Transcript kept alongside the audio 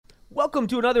Welcome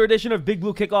to another edition of Big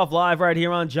Blue Kickoff Live right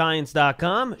here on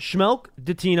Giants.com. Schmelk,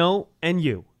 Dottino, and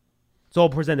you. It's all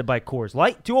presented by Coors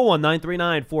Light.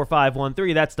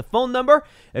 201-939-4513. That's the phone number.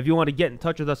 If you want to get in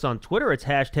touch with us on Twitter, it's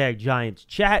hashtag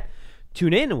GiantsChat.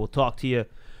 Tune in and we'll talk to you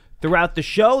throughout the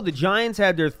show. The Giants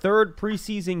had their third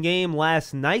preseason game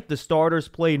last night. The starters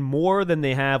played more than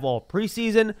they have all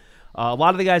preseason. A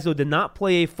lot of the guys, though, did not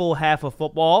play a full half of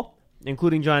football,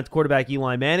 including Giants quarterback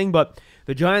Eli Manning. But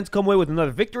the Giants come away with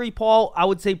another victory, Paul. I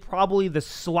would say probably the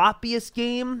sloppiest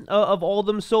game of all of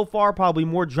them so far. Probably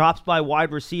more drops by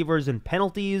wide receivers and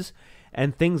penalties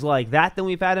and things like that than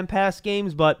we've had in past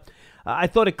games. But I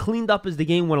thought it cleaned up as the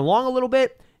game went along a little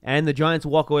bit, and the Giants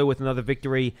walk away with another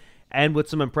victory and with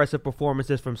some impressive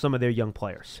performances from some of their young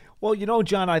players. Well, you know,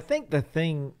 John, I think the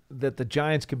thing that the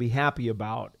Giants can be happy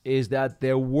about is that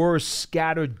there were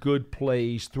scattered good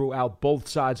plays throughout both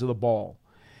sides of the ball.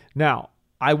 Now,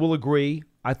 I will agree.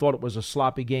 I thought it was a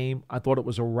sloppy game. I thought it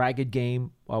was a ragged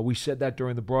game. We said that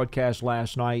during the broadcast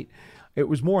last night. It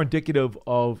was more indicative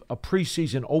of a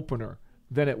preseason opener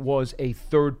than it was a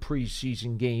third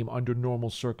preseason game under normal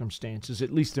circumstances,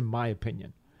 at least in my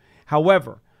opinion.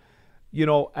 However, you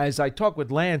know, as I talked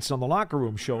with Lance on the Locker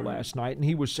Room show last night, and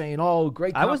he was saying, "Oh,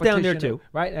 great competition." I was down there too,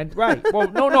 right? And right. Well,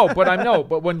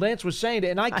 but when Lance was saying it,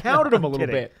 and I countered him a little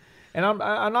bit, and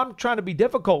I'm trying to be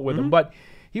difficult with him, but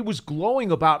he was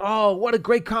glowing about, "Oh, what a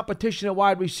great competition at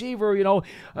wide receiver," you know,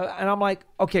 and I'm like,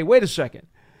 "Okay, wait a second.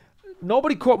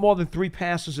 Nobody caught more than 3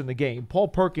 passes in the game. Paul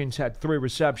Perkins had 3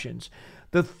 receptions.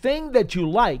 The thing that you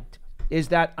liked is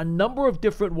that a number of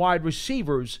different wide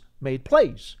receivers made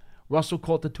plays. Russell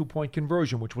caught the 2-point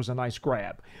conversion, which was a nice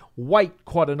grab. White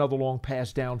caught another long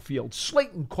pass downfield.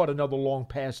 Slayton caught another long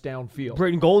pass downfield.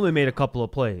 Britton Golden made a couple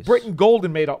of plays. Britton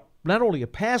Golden made not only a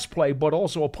pass play, but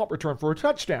also a punt return for a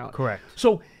touchdown. Correct.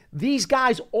 So these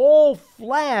guys all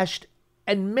flashed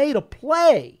and made a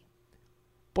play,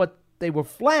 but they were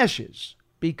flashes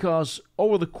because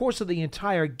over the course of the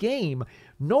entire game,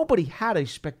 nobody had a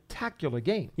spectacular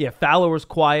game. Yeah, Fowler was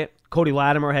quiet. Cody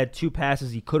Latimer had 2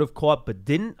 passes he could have caught but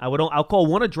didn't. I'll call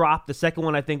one a drop. The second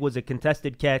one I think was a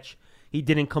contested catch he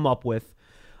didn't come up with.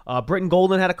 Britton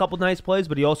Golden had a couple nice plays,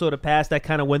 but he also had a pass that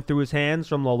kind of went through his hands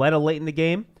from Loletta late in the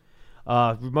game.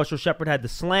 Marshall Shepard had the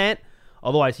slant.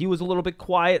 Otherwise, he was a little bit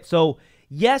quiet. So,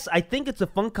 yes, I think it's a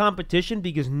fun competition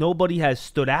because nobody has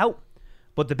stood out.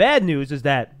 But the bad news is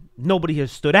that nobody has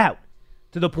stood out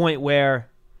to the point where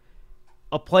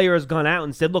a player has gone out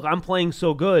and said, look, I'm playing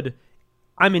so good,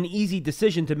 I'm an easy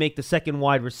decision to make the second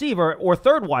wide receiver or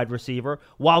third wide receiver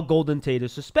while Golden Tate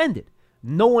is suspended.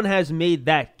 No one has made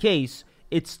that case.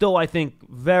 It's still, I think,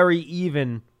 very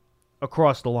even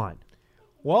across the line.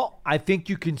 Well, I think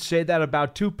you can say that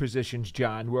about 2 positions,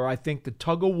 John, where I think the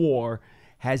tug-of-war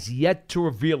has yet to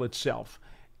reveal itself.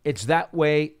 It's that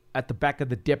way at the back of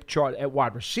the depth chart at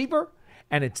wide receiver,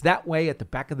 and it's that way at the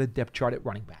back of the depth chart at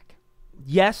running back.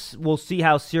 Yes, we'll see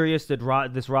how serious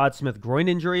this Rod Smith groin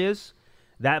injury is.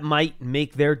 That might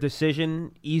make their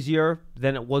decision easier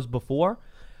than it was before.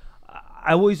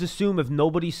 I always assume if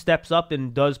nobody steps up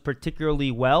and does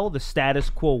particularly well, the status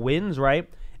quo wins, right?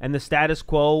 And the status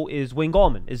quo is Wayne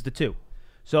Gallman, is the 2.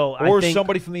 So or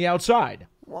somebody from the outside.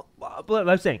 Well,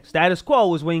 I'm saying status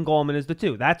quo is Wayne Gallman is the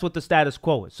 2. That's what the status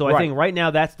quo is. So I think right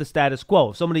now that's the status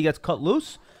quo. If somebody gets cut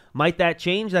loose, might that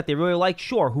change that they really like?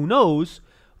 Sure, who knows?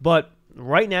 But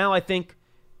right now I think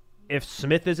if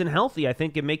Smith isn't healthy, I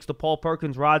think it makes the Paul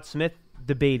Perkins-Rod Smith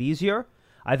debate easier.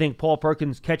 I think Paul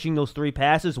Perkins catching those 3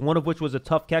 passes, one of which was a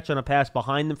tough catch on a pass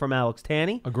behind them from Alex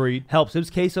Tanney. Agreed. Helps his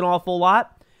case an awful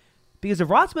lot. Because if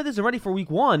Rod Smith isn't ready for week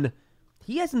 1,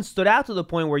 he hasn't stood out to the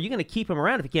point where you're going to keep him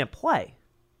around if he can't play.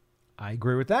 I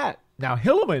agree with that. Now,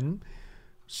 Hilliman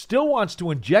still wants to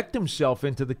inject himself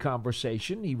into the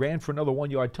conversation. He ran for another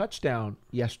 1-yard touchdown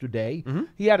yesterday.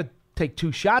 He had to take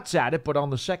 2 shots at it, but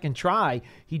on the second try,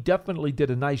 he definitely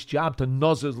did a nice job to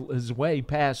nuzzle his way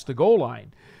past the goal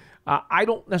line. I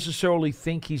don't necessarily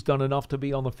think he's done enough to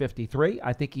be on the 53.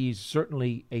 I think he's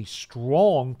certainly a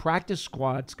strong practice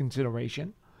squad's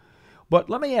consideration. But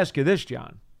let me ask you this,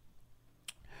 John.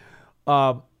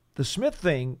 The Smith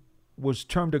thing was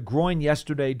termed a groin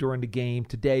yesterday during the game.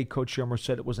 Today, Coach Shermer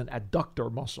said it was an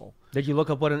adductor muscle. Did you look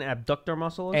up what an abductor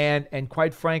muscle is? And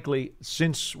quite frankly,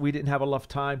 since we didn't have enough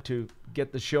time to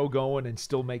get the show going and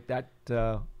still make that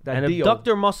deal. An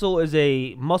abductor muscle is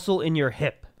a muscle in your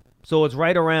hip. So it's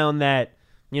right around that,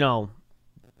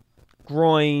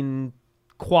 groin,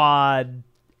 quad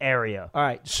area. All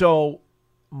right. So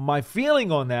my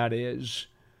feeling on that is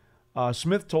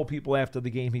Smith told people after the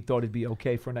game he thought it'd be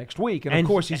okay for next week. And of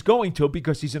course, he's going to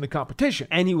because he's in a competition.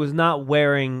 And he was not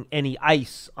wearing any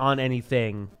ice on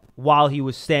anything while he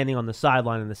was standing on the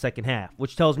sideline in the second half,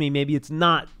 which tells me maybe it's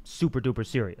not super duper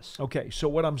serious. Okay, so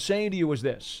what I'm saying to you is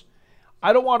this.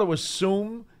 I don't want to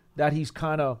assume that he's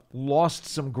kind of lost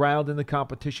some ground in the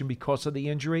competition because of the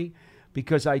injury,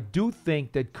 because I do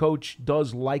think that Coach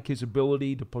does like his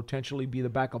ability to potentially be the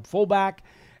backup fullback,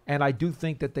 and I do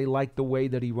think that they like the way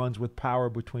that he runs with power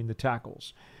between the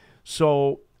tackles.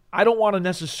 So I don't want to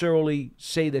necessarily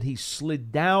say that he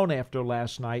slid down after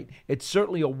last night. It's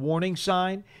certainly a warning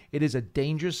sign. It is a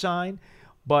danger sign,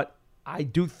 but I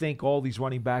do think all these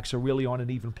running backs are really on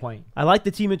an even plane. I liked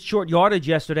the team at short yardage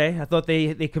yesterday. I thought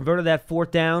they converted that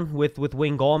fourth down with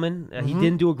Wayne Gallman. He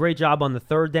didn't do a great job on the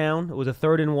third down. It was a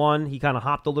 3rd and 1. He kind of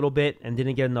hopped a little bit and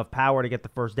didn't get enough power to get the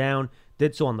first down.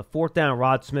 Did so on the 4th down.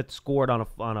 Rod Smith scored on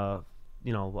a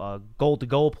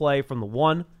goal-to-goal play from the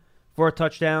 1 for a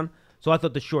touchdown. So I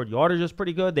thought the short yardage was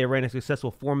pretty good. They ran a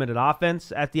successful 4-minute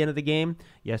offense at the end of the game.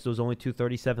 Yes, there was only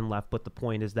 2:37 left, but the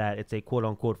point is that it's a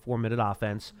quote-unquote 4-minute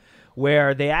offense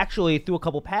where they actually threw a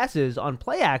couple passes on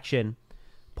play action,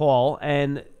 Paul,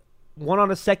 and one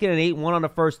on a 2nd and 8, one on a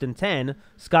 1st and 10.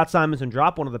 Scott Simonson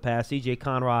dropped one of the passes. C.J.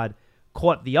 Conrad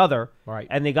caught the other, right,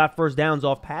 and they got first downs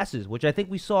off passes, which I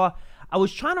think we saw. I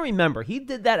was trying to remember. He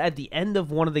did that at the end of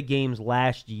one of the games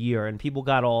last year, and people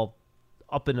got all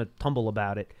up in a tumble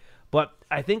about it. But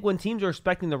I think when teams are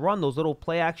expecting to run, those little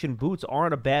play-action boots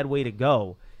aren't a bad way to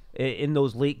go in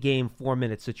those late-game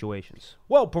 4-minute situations.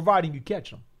 Well, providing you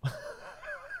catch them.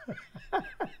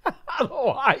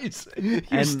 Otherwise, you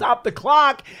stop the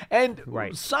clock. And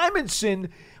right. Simonson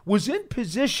was in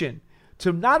position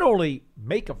to not only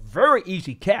make a very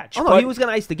easy catch. Oh, no, he was going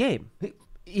to ice the game.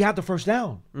 He had the first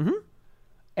down. Mm-hmm.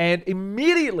 And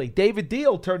immediately, David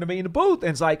Deal turned to me in the booth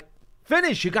and was like,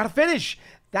 finish, you got to finish.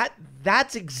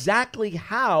 That's exactly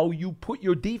how you put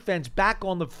your defense back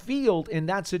on the field in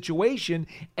that situation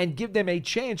and give them a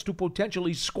chance to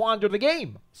potentially squander the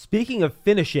game. Speaking of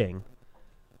finishing,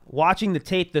 watching the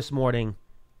tape this morning,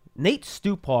 Nate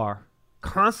Stupar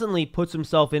constantly puts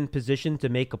himself in position to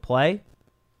make a play,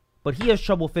 but he has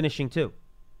trouble finishing too.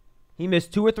 He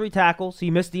missed 2 or 3 tackles. He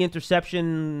missed the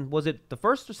interception. Was it the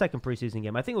first or second preseason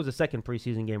game? I think it was the second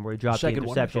preseason game where he dropped the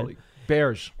interception. One,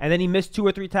 Bears. And then he missed 2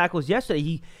 or 3 tackles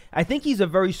yesterday. I think he's a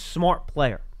very smart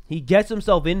player. He gets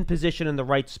himself in position in the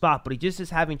right spot, but he just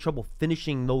is having trouble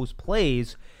finishing those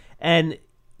plays. And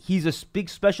he's a big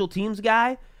special teams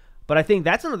guy, but I think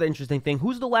that's another interesting thing.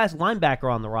 Who's the last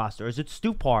linebacker on the roster? Is it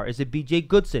Stupar? Is it B.J.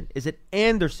 Goodson? Is it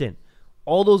Anderson?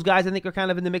 All those guys, I think, are kind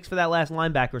of in the mix for that last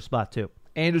linebacker spot, too.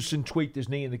 Anderson tweaked his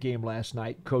knee in the game last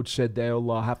night. Coach said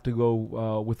they'll have to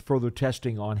go with further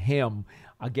testing on him.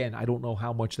 Again, I don't know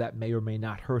how much that may or may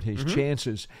not hurt his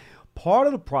chances. Part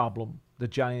of the problem the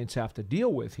Giants have to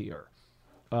deal with here,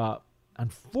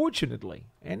 unfortunately,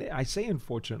 and I say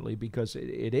unfortunately because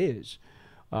it is,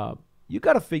 you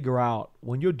got to figure out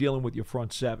when you're dealing with your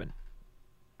front seven,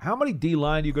 how many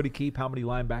D-line you're going to keep, how many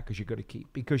linebackers you're going to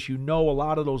keep, because you know a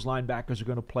lot of those linebackers are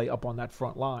going to play up on that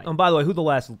front line. And by the way, who the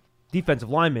last defensive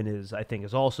lineman is, I think,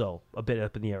 is also a bit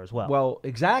up in the air as well. Well,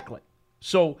 exactly.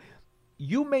 So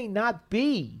you may not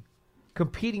be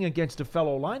competing against a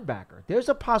fellow linebacker. There's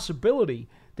a possibility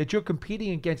that you're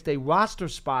competing against a roster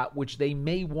spot which they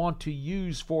may want to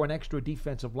use for an extra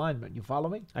defensive lineman. You follow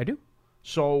me? I do.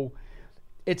 So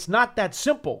it's not that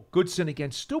simple, Goodson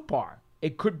against Stupar.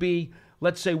 It could be,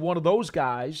 let's say, one of those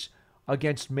guys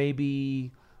against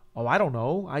maybe, I don't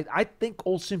know. I think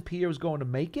Olsen Pierre is going to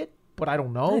make it. But I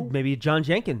don't know. Maybe John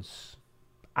Jenkins.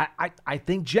 I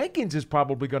think Jenkins is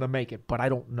probably going to make it, but I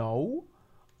don't know.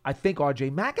 I think R.J.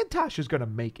 McIntosh is going to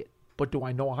make it. But do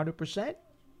I know 100%?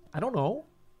 I don't know.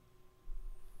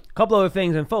 A couple other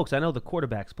things, and folks, I know the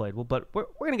quarterbacks played well, but we're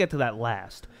going to get to that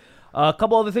last. A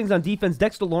couple other things on defense.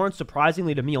 Dexter Lawrence,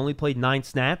 surprisingly to me, only played 9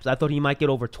 snaps. I thought he might get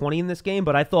over 20 in this game,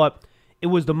 but I thought it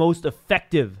was the most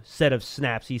effective set of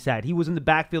snaps he's had. He was in the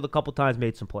backfield a couple times,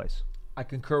 made some plays. I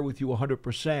concur with you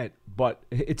 100%, but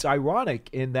it's ironic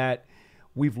in that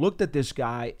we've looked at this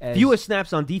guy as... Fewest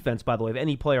snaps on defense, by the way, of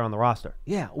any player on the roster.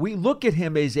 Yeah, we look at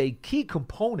him as a key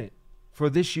component for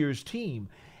this year's team,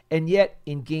 and yet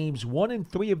in games 1 and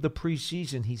 3 of the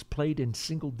preseason, he's played in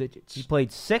single digits. He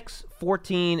played 6,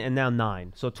 14, and now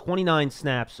 9. So 29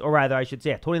 snaps, or rather, I should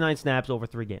say, 29 snaps over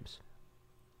 3 games.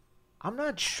 I'm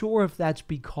not sure if that's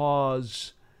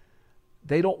because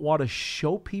they don't want to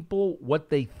show people what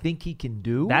they think he can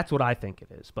do. That's what I think it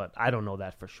is, but I don't know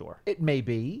that for sure. It may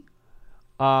be.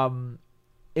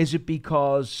 Is it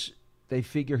because they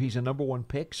figure he's a number 1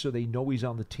 pick, so they know he's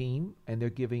on the team, and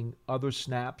they're giving other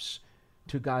snaps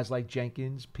to guys like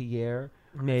Jenkins, Pierre,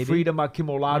 maybe Freedom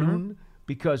Akinmoladun,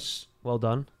 because... Well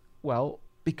done. Well,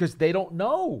 because they don't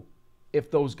know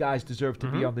if those guys deserve to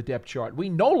be on the depth chart. We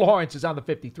know Lawrence is on the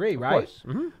 53, right? course.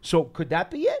 Mm-hmm. So could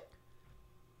that be it?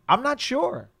 I'm not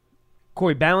sure.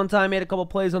 Corey Ballantyne made a couple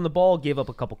plays on the ball, gave up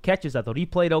a couple catches. I thought he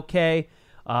played okay.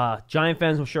 Giant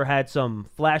fans, I'm sure, had some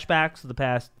flashbacks of the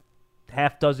past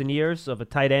half dozen years of a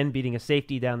tight end beating a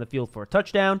safety down the field for a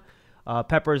touchdown.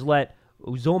 Peppers let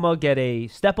Uzoma get a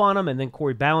step on him, and then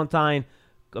Corey Ballantyne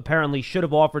apparently should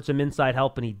have offered some inside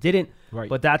help, and he didn't. Right.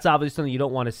 But that's obviously something you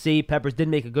don't want to see. Peppers did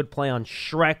make a good play on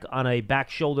Shrek on a back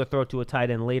shoulder throw to a tight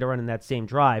end later on in that same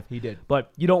drive. He did.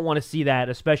 But you don't want to see that,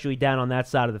 especially down on that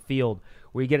side of the field,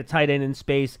 where you get a tight end in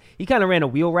space. He kind of ran a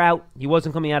wheel route. He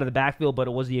wasn't coming out of the backfield, but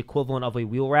it was the equivalent of a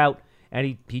wheel route,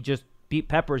 and he just beat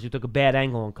Peppers, who took a bad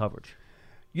angle on coverage.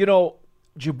 You know,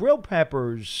 Jabril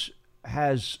Peppers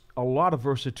has a lot of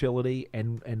versatility,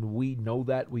 and we know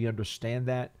that. We understand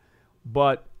that.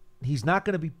 But he's not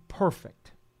going to be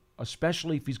perfect,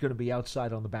 especially if he's going to be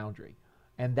outside on the boundary.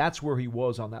 And that's where he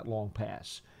was on that long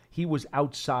pass. He was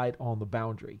outside on the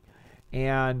boundary.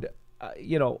 And,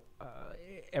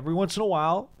 every once in a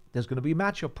while, there's going to be a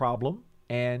matchup problem,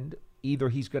 and either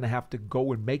he's going to have to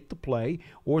go and make the play,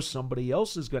 or somebody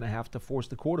else is going to have to force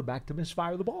the quarterback to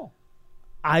misfire the ball.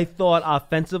 I thought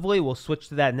offensively, we'll switch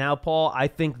to that now, Paul. I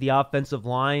think the offensive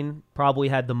line probably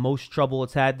had the most trouble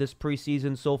it's had this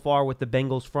preseason so far with the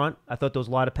Bengals front. I thought there was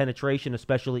a lot of penetration,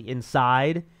 especially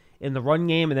inside in the run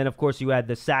game. And then, of course, you had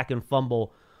the sack and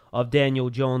fumble of Daniel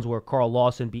Jones where Carl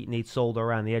Lawson beat Nate Solder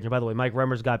around the edge. And by the way, Mike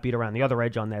Remmers got beat around the other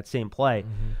edge on that same play.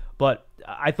 Mm-hmm. But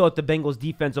I thought the Bengals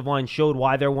defensive line showed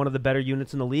why they're one of the better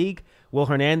units in the league. Will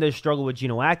Hernandez struggled with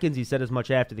Geno Atkins. He said as much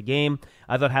after the game.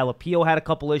 I thought Jalapeno had a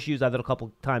couple issues. I thought a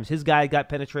couple times his guy got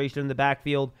penetration in the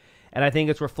backfield. And I think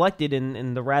it's reflected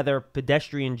in the rather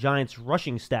pedestrian Giants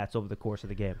rushing stats over the course of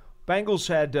the game. Bengals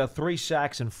had 3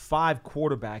 sacks and 5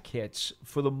 quarterback hits.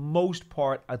 For the most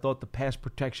part, I thought the pass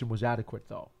protection was adequate,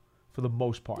 though. For the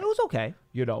most part. It was okay.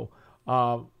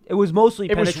 It was mostly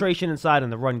penetration inside in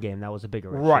the run game. That was a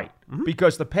bigger issue. Right. Mm-hmm.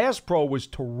 Because the pass pro was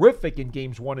terrific in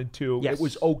games 1 and 2. Yes. It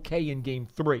was okay in game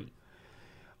 3.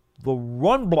 The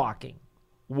run blocking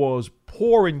was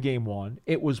poor in game 1.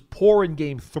 It was poor in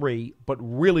game 3, but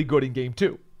really good in game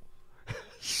 2.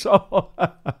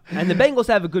 And the Bengals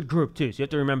have a good group, too, so you have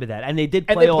to remember that. And they did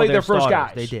play all their first starters.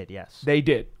 guys. They did, yes. They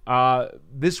did.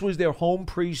 This was their home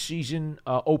preseason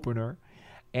opener.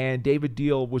 And David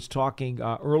Deal was talking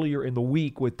earlier in the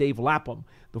week with Dave Lapham,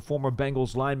 the former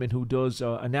Bengals lineman who does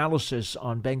analysis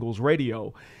on Bengals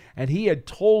radio. And he had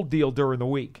told Deal during the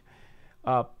week,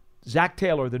 Zach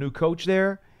Taylor, the new coach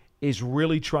there, is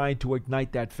really trying to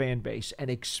ignite that fan base and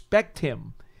expect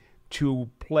him to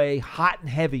play hot and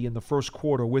heavy in the first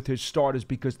quarter with his starters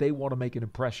because they want to make an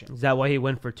impression. Is that why he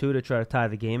went for 2 to try to tie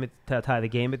the game at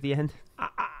the end?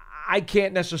 I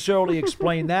can't necessarily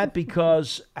explain that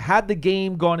because had the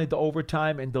game gone into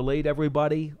overtime and delayed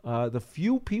everybody, the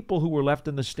few people who were left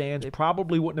in the stands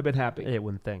probably wouldn't have been happy. It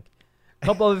wouldn't think. A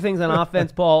couple other things on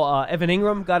offense, Paul. Evan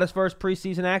Ingram got his first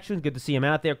preseason action. Good to see him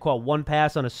out there. Caught 1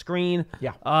 pass on a screen.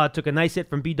 Yeah. Took a nice hit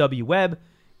from B.W. Webb.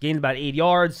 Gained about 8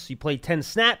 yards. He played 10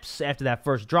 snaps after that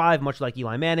first drive, much like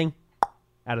Eli Manning.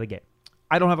 Out of the game.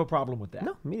 I don't have a problem with that.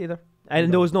 No, me either.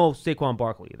 And there was no Saquon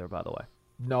Barkley either, by the way.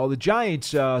 No, the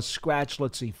Giants scratched,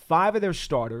 5 of their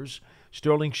starters.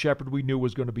 Sterling Shepard we knew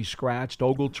was going to be scratched.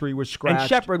 Ogletree was scratched. And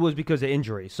Shepard was because of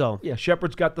injury. So yeah,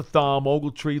 Shepard's got the thumb.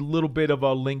 Ogletree, a little bit of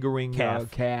a lingering calf.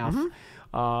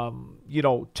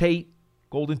 Mm-hmm. Tate,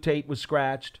 Golden Tate was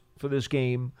scratched for this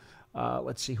game.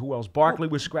 Let's see who else. Barkley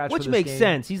was scratched for this game. Which makes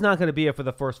sense. He's not going to be here for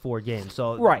the first 4 games.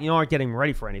 So you aren't getting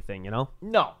ready for anything,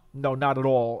 No, not at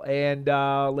all. And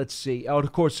let's see. Oh,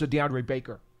 of course, DeAndre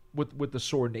Baker with the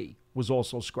sore knee was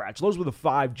also scratched. Those were the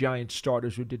 5 Giants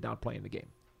starters who did not play in the game.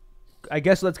 I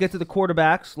guess let's get to the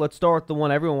quarterbacks. Let's start with the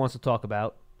one everyone wants to talk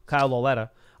about, Kyle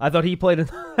Lauletta. I thought he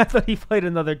played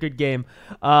another good game.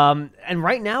 And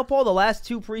right now, Paul, the last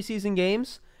 2 preseason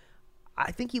games,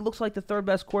 I think he looks like the 3rd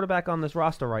best quarterback on this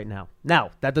roster right now.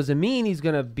 Now, that doesn't mean he's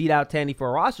going to beat out Tandy for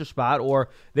a roster spot or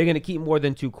they're going to keep more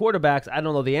than 2 quarterbacks. I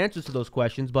don't know the answers to those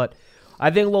questions, but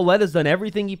I think Lauletta's done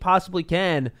everything he possibly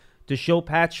can to show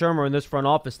Pat Shurmur in this front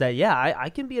office that, I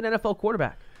can be an NFL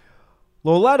quarterback.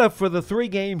 Lauletta for the 3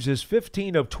 games is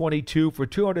 15 of 22 for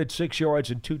 206 yards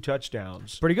and 2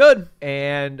 touchdowns. Pretty good.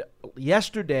 And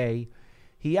yesterday,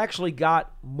 he actually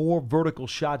got more vertical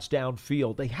shots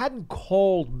downfield. They hadn't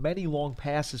called many long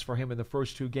passes for him in the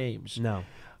first 2 games. No.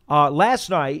 Last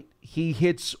night, he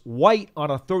hits White on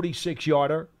a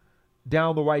 36-yarder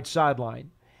down the right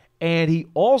sideline. And he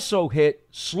also hit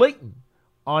Slayton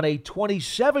on a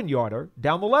 27-yarder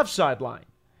down the left sideline.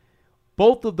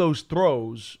 Both of those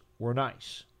throws were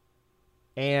nice.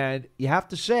 And you have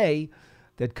to say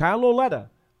that Kyle Lauletta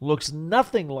looks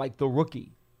nothing like the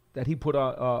rookie that he put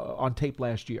on tape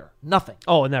last year. Nothing.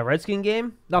 Oh, in that Redskin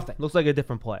game? Nothing. Looks like a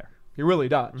different player. He really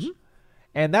does. Mm-hmm.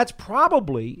 And that's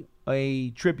probably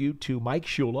a tribute to Mike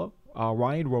Shula,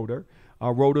 Ryan Roeder.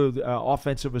 Roeder, the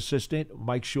offensive assistant.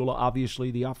 Mike Shula,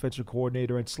 obviously the offensive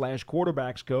coordinator and /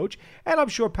 quarterbacks coach. And I'm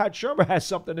sure Pat Shurmur has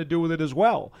something to do with it as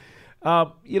well.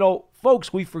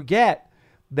 Folks, we forget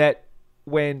that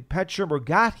when Pat Shurmur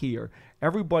got here,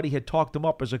 everybody had talked him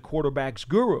up as a quarterback's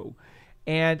guru.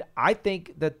 And I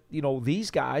think that,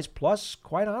 these guys, plus,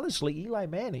 quite honestly, Eli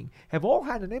Manning, have all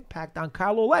had an impact on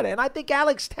Kyle Lauletta. And I think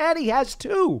Alex Tanney has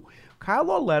too. Kyle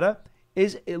Lauletta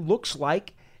it looks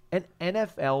like an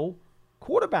NFL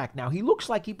quarterback now. He looks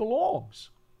like he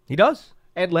belongs. He does.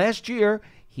 And last year,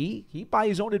 he by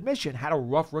his own admission, had a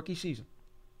rough rookie season.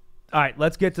 All right,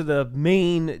 let's get to the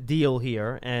main deal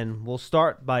here, and we'll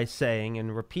start by saying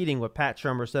and repeating what Pat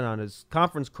Shurmur said on his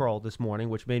conference call this morning,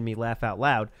 which made me laugh out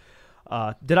loud.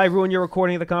 Did I ruin your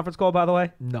recording of the conference call, by the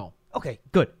way? No. Okay,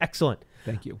 good. Excellent.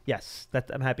 Thank you. Yes,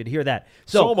 I'm happy to hear that.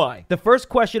 So am I. The first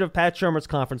question of Pat Shurmur's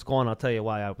conference call, and I'll tell you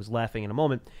why I was laughing in a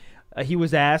moment, he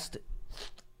was asked,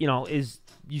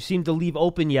 you seemed to leave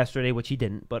open yesterday, which he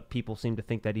didn't, but people seem to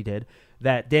think that he did,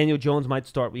 that Daniel Jones might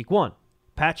start week 1.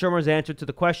 Pat Shurmur's answer to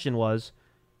the question was,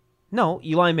 no,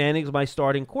 Eli Manning's my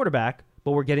starting quarterback,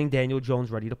 but we're getting Daniel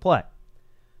Jones ready to play.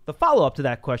 The follow-up to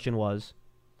that question was,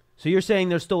 so you're saying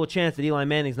there's still a chance that Eli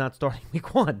Manning's not starting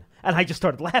week 1? And I just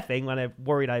started laughing when I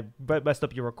worried I messed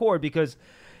up your record, because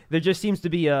there just seems to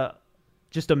be a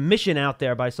mission out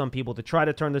there by some people to try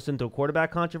to turn this into a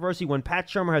quarterback controversy when Pat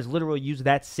Shurmur has literally used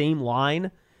that same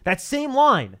line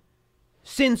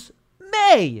since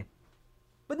May.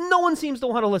 But no one seems to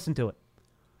want to listen to it.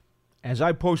 As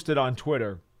I posted on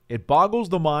Twitter, it boggles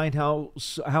the mind how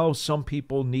some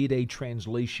people need a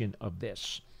translation of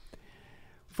this.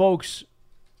 Folks,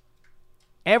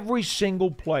 every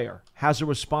single player has a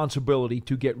responsibility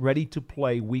to get ready to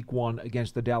play week 1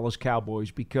 against the Dallas Cowboys,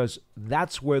 because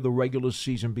that's where the regular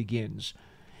season begins.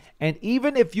 And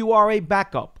even if you are a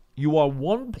backup, you are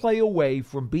one play away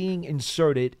from being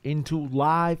inserted into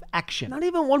live action. Not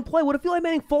even one play. What if Eli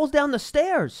Manning falls down the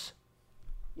stairs?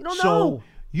 You don't know. So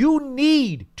you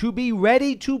need to be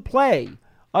ready to play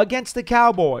against the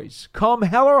Cowboys. Come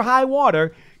hell or high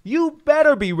water, you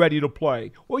better be ready to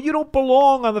play, or you don't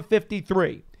belong on the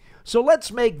 53. So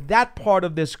let's make that part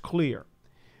of this clear.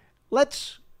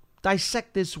 Let's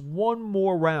dissect this one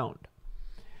more round.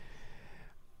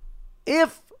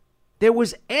 If there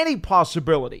was any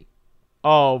possibility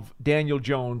of Daniel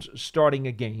Jones starting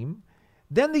a game,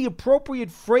 then the appropriate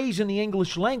phrase in the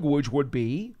English language would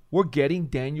be, we're getting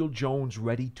Daniel Jones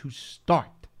ready to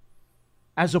start,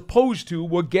 as opposed to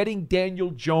we're getting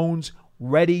Daniel Jones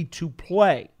ready to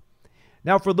play.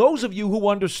 Now, for those of you who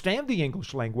understand the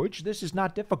English language, this is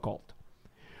not difficult.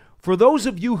 For those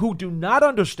of you who do not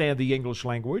understand the English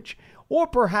language, or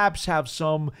perhaps have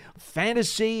some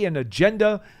fantasy and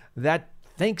agenda that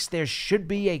thinks there should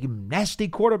be a nasty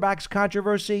quarterbacks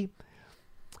controversy,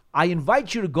 I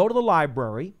invite you to go to the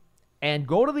library and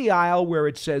go to the aisle where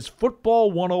it says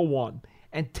Football 101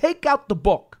 and take out the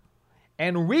book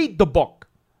and read the book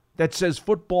that says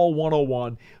Football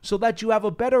 101 so that you have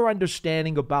a better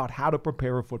understanding about how to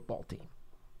prepare a football team.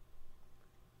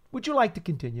 Would you like to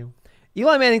continue?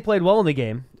 Eli Manning played well in the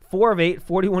game, 4 of 8,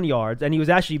 41 yards, and he was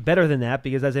actually better than that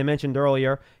because, as I mentioned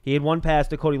earlier, he had one pass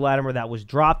to Cody Latimer that was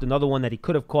dropped, another one that he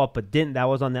could have caught but didn't. That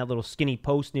was on that little skinny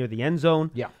post near the end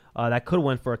zone. Yeah. That could have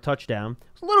went for a touchdown.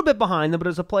 It's a little bit behind them, but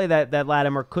it was a play that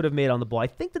Latimer could have made on the ball. I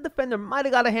think the defender might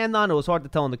have got a hand on it. It was hard to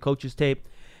tell on the coach's tape.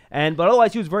 But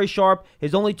otherwise, he was very sharp.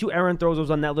 His only 2 errant throws was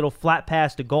on that little flat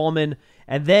pass to Gallman,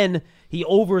 and then he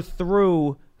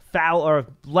overthrew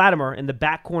Latimer in the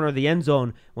back corner of the end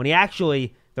zone when he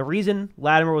actually, the reason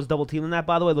Latimer was double teaming that,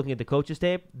 by the way, looking at the coach's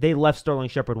tape, they left Sterling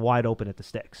Shepard wide open at the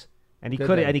sticks. And he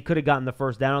could have gotten the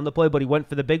first down on the play, but he went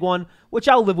for the big one, which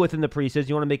I'll live with in the preseason.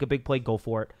 You want to make a big play, go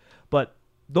for it. But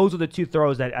those are the 2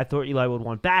 throws that I thought Eli would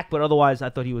want back, but otherwise I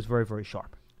thought he was very, very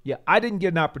sharp. Yeah, I didn't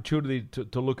get an opportunity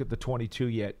to look at the 22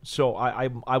 yet, so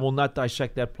I will not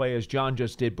dissect that play as John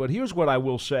just did. But here's what I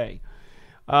will say.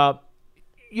 The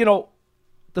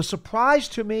surprise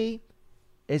to me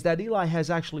is that Eli has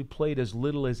actually played as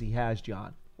little as he has,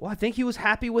 John. Well, I think he was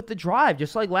happy with the drive,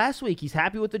 just like last week. He's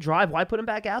happy with the drive. Why put him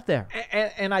back out there?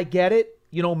 And I get it.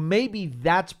 Maybe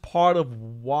that's part of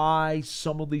why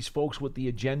some of these folks with the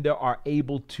agenda are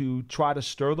able to try to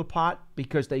stir the pot,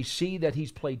 because they see that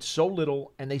he's played so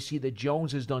little and they see that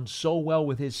Jones has done so well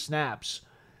with his snaps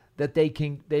that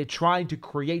they're trying to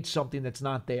create something that's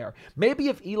not there. Maybe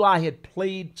if Eli had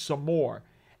played some more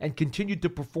and continued to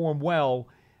perform well,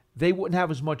 they wouldn't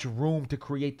have as much room to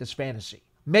create this fantasy.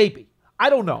 Maybe. I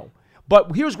don't know.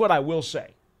 But here's what I will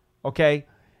say, okay?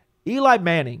 Eli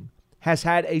Manning has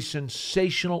had a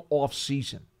sensational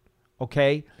offseason,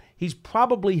 okay? He's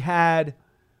probably had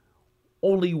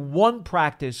only one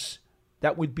practice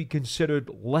that would be considered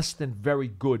less than very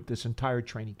good this entire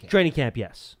training camp. Training camp,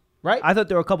 yes. Right? I thought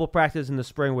there were a couple of practices in the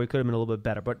spring where he could have been a little bit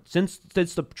better. But since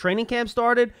the training camp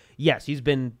started, yes, he's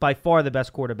been by far the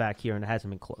best quarterback here, and it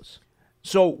hasn't been close.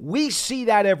 So we see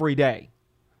that every day.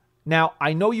 Now,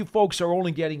 I know you folks are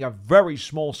only getting a very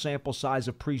small sample size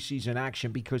of preseason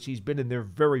action because he's been in there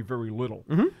very, very little.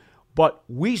 Mm-hmm. But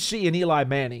we see an Eli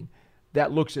Manning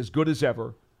that looks as good as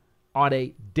ever on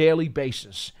a daily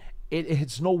basis.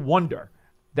 It's no wonder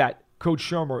that Coach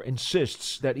Shermer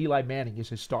insists that Eli Manning is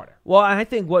his starter. Well, I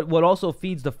think what also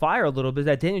feeds the fire a little bit is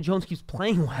that Daniel Jones keeps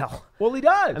playing well. Well, he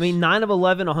does. I mean, 9 of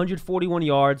 11, 141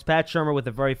 yards. Pat Shermer with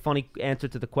a very funny answer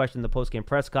to the question in the postgame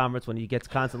press conference when he gets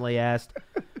constantly asked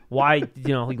why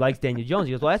he likes Daniel Jones.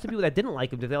 He goes, "Well, I asked the people that didn't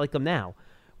like him, did they like him now?"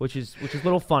 Which is a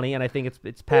little funny, and I think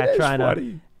it's Pat trying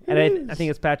funny. to. And I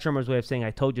think it's Pat Shermer's way of saying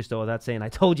 "I told you so" without saying "I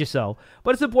told you so."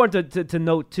 But it's important to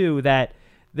note too that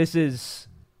this is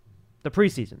the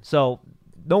preseason, so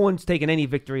no one's taken any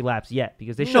victory laps yet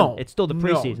because they shouldn't. It's still the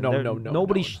preseason. No.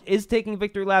 Nobody is taking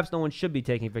victory laps. No one should be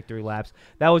taking victory laps.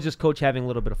 That was just Coach having a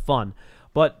little bit of fun.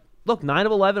 But look, 9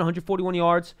 of 11, 141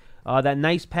 yards. That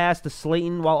nice pass to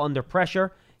Slayton while under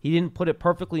pressure. He didn't put it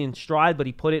perfectly in stride, but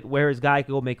he put it where his guy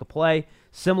could go make a play.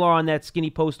 Similar on that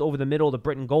skinny post over the middle to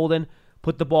Britton Golden.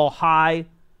 Put the ball high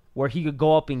where he could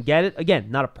go up and get it. Again,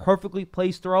 not a perfectly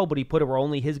placed throw, but he put it where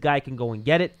only his guy can go and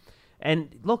get it.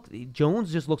 And look,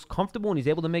 Jones just looks comfortable and he's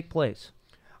able to make plays.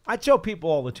 I tell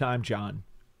people all the time, John,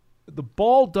 the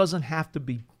ball doesn't have to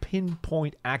be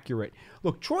pinpoint accurate.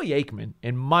 Look, Troy Aikman,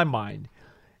 in my mind,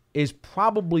 is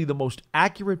probably the most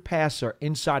accurate passer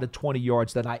inside of 20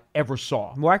 yards that I ever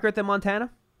saw. More accurate than Montana?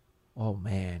 Oh,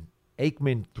 man.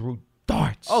 Aikman threw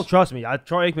darts. Oh, trust me.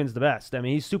 Troy Aikman's the best. I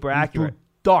mean, he's super accurate.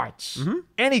 Darts. Mm-hmm.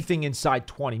 Anything inside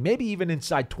 20, maybe even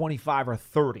inside 25 or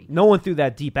 30. No one threw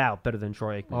that deep out better than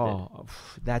Troy Aikman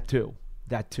did.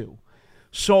 That too.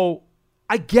 So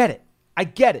I get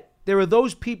it. There are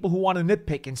those people who want to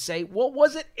nitpick and say, well,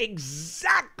 was it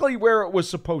exactly where it was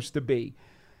supposed to be?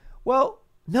 Well,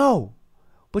 no.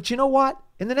 But you know what?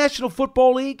 In the National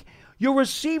Football League, your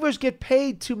receivers get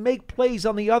paid to make plays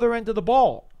on the other end of the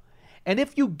ball. And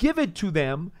if you give it to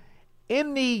them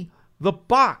in the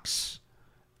box,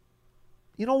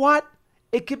 you know what?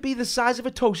 It could be the size of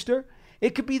a toaster.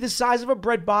 It could be the size of a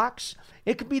bread box.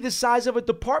 It could be the size of a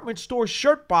department store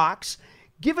shirt box.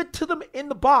 Give it to them in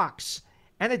the box.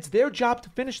 And it's their job to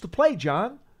finish the play,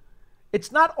 John.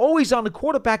 It's not always on the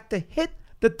quarterback to hit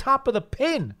the top of the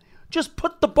pin. Just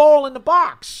put the ball in the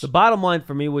box. The bottom line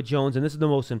for me with Jones, and this is the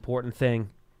most important thing,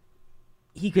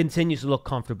 he continues to look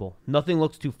comfortable. Nothing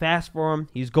looks too fast for him.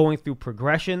 He's going through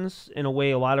progressions in a way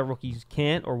a lot of rookies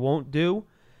can't or won't do.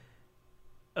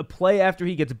 A play after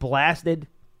he gets blasted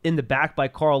in the back by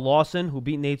Carl Lawson, who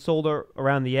beat Nate Solder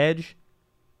around the edge.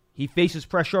 He faces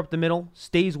pressure up the middle,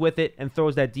 stays with it, and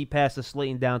throws that deep pass to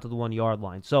Slayton down to the 1-yard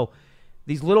line. So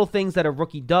these little things that a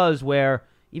rookie does where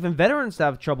even veterans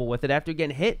have trouble with it after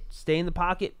getting hit, stay in the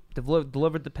pocket,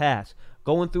 delivered the pass,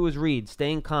 going through his reads,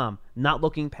 staying calm, not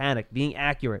looking panicked, being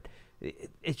accurate.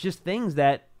 It's just things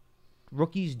that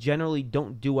rookies generally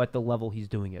don't do at the level he's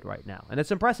doing it right now. And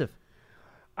it's impressive.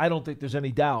 I don't think there's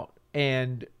any doubt.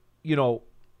 And,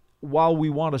 while we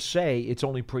want to say it's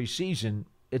only preseason,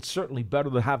 it's certainly better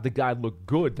to have the guy look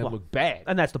good than look bad.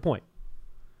 And that's the point.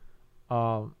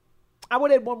 I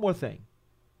would add one more thing.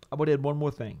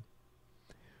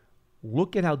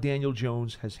 Look at how Daniel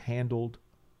Jones has handled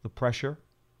the pressure,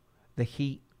 the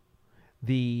heat,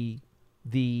 the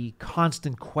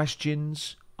constant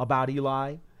questions about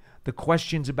Eli, the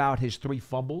questions about his 3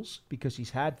 fumbles, because he's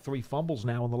had 3 fumbles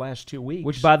now in the last 2 weeks.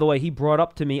 Which, by the way, he brought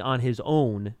up to me on his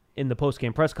own in the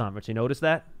postgame press conference. You notice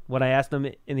that? When I asked him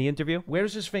in the interview? Where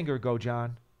does his finger go,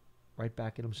 John? Right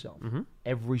back at himself. Mm-hmm.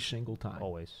 Every single time.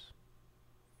 Always.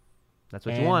 That's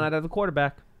what you want out of the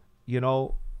quarterback.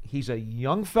 He's a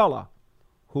young fella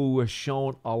who has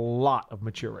shown a lot of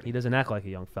maturity. He doesn't act like a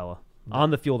young fella. No. On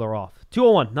the field or off.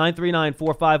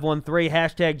 201-939-4513.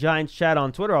 Hashtag Giants Chat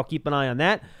on Twitter. I'll keep an eye on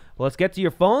that. Well, let's get to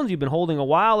your phones. You've been holding a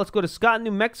while. Let's go to Scott in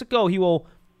New Mexico. He will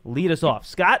lead us off.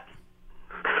 Scott?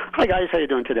 Hi, guys. How you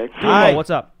doing today? Hi. Well, what's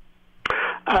up?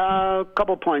 A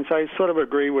couple points. I sort of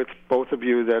agree with both of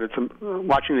you that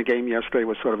watching the game yesterday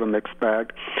was sort of a mixed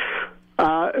bag.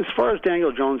 As far as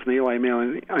Daniel Jones and Eli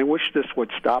Manning, I wish this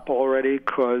would stop already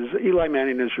because Eli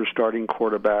Manning is your starting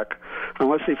quarterback.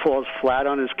 Unless he falls flat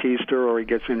on his keister or he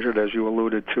gets injured, as you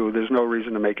alluded to, there's no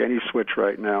reason to make any switch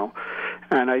right now.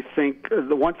 And I think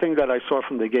the one thing that I saw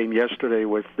from the game yesterday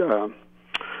with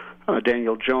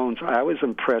Daniel Jones, I was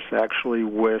impressed actually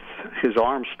with his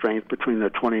arm strength between the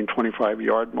 20 and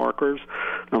 25-yard markers.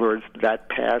 In other words, that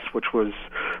pass, which was,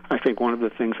 I think, one of the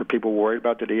things that people worried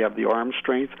about, did he have the arm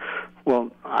strength?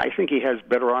 Well, I think he has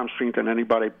better arm strength than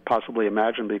anybody possibly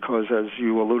imagined because, as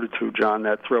you alluded to, John,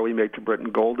 that throw he made to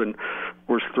Britton Golden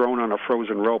was thrown on a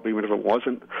frozen rope, even if it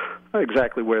wasn't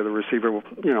exactly where the receiver,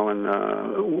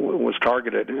 was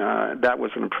targeted. That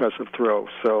was an impressive throw.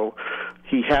 So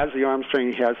he has the arm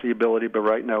strength, he has the ability, but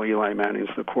right now Eli Manning's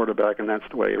the quarterback, and that's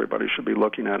the way everybody should be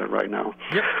looking at it right now.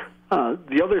 Yep.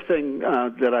 The other thing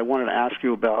that I wanted to ask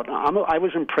you about, I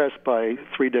was impressed by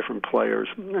three different players,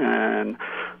 and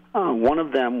one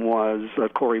of them was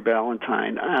Corey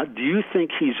Ballantyne. Do you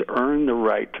think he's earned the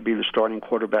right to be the starting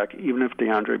quarterback, even if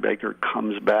DeAndre Baker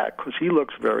comes back? Because he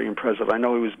looks very impressive. I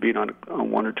know he was beat on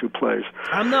one or two plays.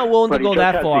 I'm not willing to go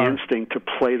that far. But he just has the instinct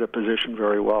to play the position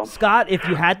very well. Scott, if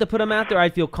you had to put him out there,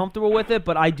 I'd feel comfortable with it,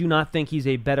 but I do not think he's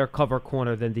a better cover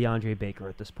corner than DeAndre Baker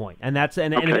at this point. And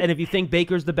if you think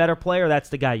Baker's the better player, that's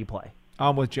the guy you play.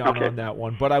 I'm with John on that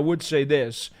one. But I would say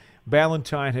this.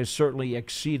 Ballantyne has certainly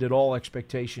exceeded all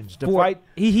expectations.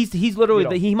 He's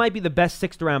literally he might be the best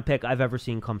sixth-round pick I've ever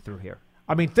seen come through here.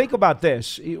 I mean, think about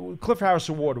this. Cliff Harris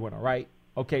Award winner, right?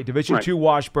 Okay, Division II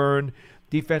Washburn,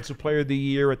 Defensive Player of the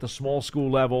Year at the small school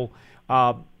level.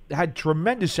 Had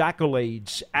tremendous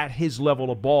accolades at his level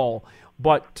of ball.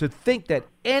 But to think that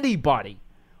anybody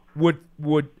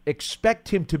would expect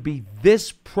him to be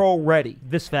this pro-ready,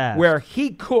 this fast, where he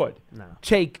could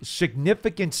take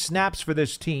significant snaps for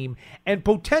this team and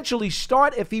potentially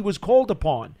start if he was called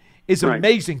upon is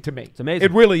amazing to me. It's amazing.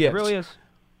 It really is. It really is.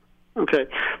 Okay.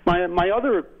 My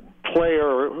other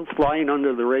player flying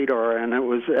under the radar, and it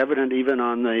was evident even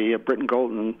on the Britton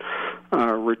Golden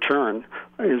return,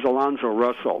 is Alonzo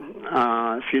Russell.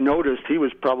 If you noticed, he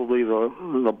was probably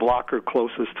the blocker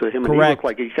closest to him, and he looked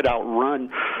like he could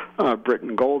outrun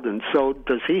Britton Golden. So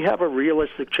does he have a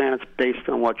realistic chance, based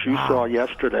on what you saw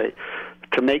yesterday,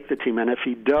 to make the team? And if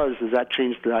he does that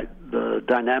change the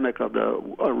dynamic of the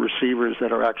receivers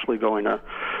that are actually going to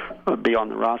be on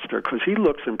the roster? Because he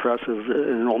looks impressive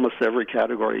in almost every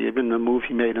category. Even the move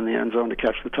he made in the end zone to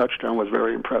catch the touchdown was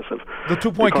very impressive. The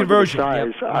two-point conversion.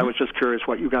 Size, I was just curious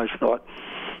what you guys thought.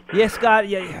 Yeah, Scott,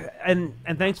 and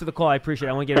thanks for the call. I appreciate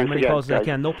it. I want to get as many calls as I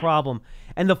can. No problem.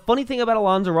 And the funny thing about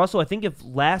Alonzo Russell, I think if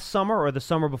last summer or the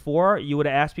summer before you would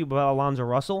have asked people about Alonzo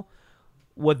Russell,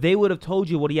 what they would have told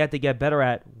you what he had to get better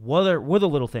at were the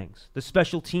little things, the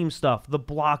special team stuff, the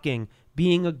blocking,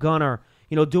 being a gunner,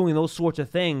 doing those sorts of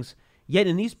things. Yet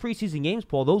in these preseason games,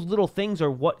 Paul, those little things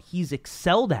are what he's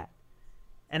excelled at.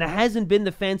 And it hasn't been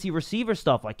the fancy receiver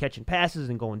stuff like catching passes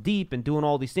and going deep and doing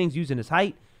all these things using his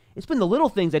height. It's been the little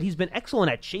things that he's been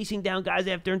excellent at, chasing down guys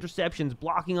after interceptions,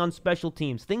 blocking on special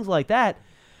teams, things like that.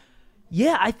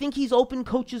 Yeah, I think he's opened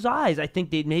coaches' eyes. I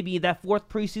think that maybe that fourth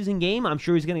preseason game, I'm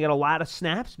sure he's going to get a lot of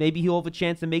snaps. Maybe he'll have a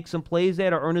chance to make some plays there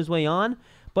to earn his way on.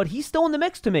 But he's still in the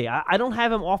mix to me. I don't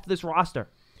have him off this roster.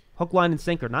 Hook, line, and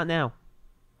sinker. Not now.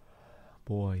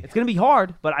 Boy. It's going to be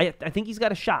hard, but I think he's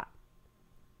got a shot.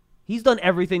 He's done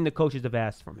everything the coaches have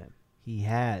asked from him. He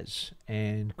has.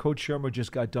 And Coach Shermer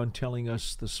just got done telling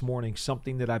us this morning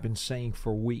something that I've been saying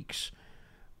for weeks.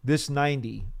 This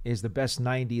 90 is the best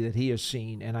 90 that he has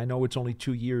seen, and I know it's only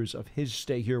 2 years of his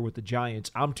stay here with the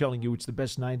Giants. I'm telling you, it's the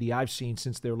best 90 I've seen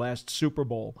since their last Super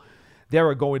Bowl. There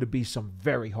are going to be some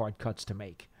very hard cuts to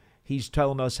make. He's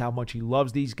telling us how much he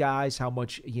loves these guys, how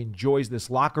much he enjoys this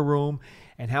locker room,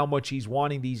 and how much he's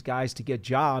wanting these guys to get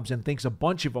jobs and thinks a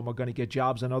bunch of them are going to get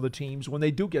jobs on other teams when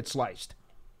they do get sliced.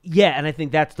 Yeah, and I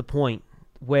think that's the point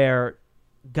where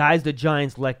guys the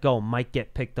Giants let go might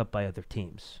get picked up by other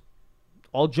teams.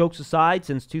 All jokes aside,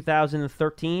 since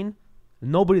 2013,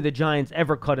 nobody the Giants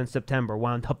ever cut in September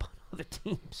wound up on other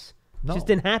teams. No. It just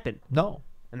didn't happen. No.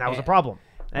 And that was a problem.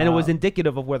 And it was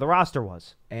indicative of where the roster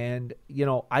was. And,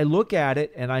 I look at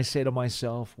it and I say to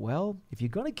myself, well, if you're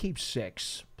going to keep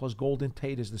 6, plus Golden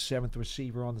Tate is the 7th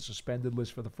receiver on the suspended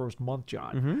list for the first month,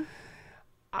 John,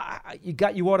 you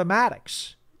got your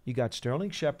automatics. You got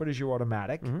Sterling Shepard as your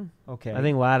automatic. Okay. I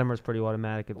think Latimer's pretty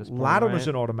automatic at this point. Latimer's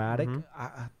an automatic.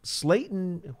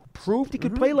 Slayton proved he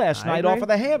could play last night off of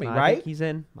the hammy, right? I think he's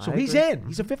in. So he's in.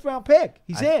 He's a 5th-round pick.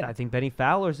 He's in. I think Benny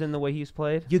Fowler's in the way he's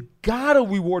played. You got to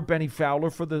reward Benny Fowler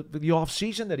for the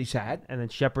offseason that he's had. And then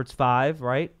Shepard's 5,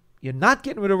 right? You're not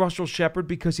getting rid of Russell Shepard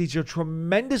because he's a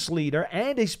tremendous leader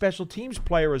and a special teams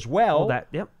player as well.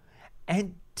 Yep.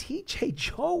 And T.J.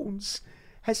 Jones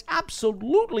has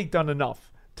absolutely done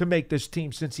enough to make this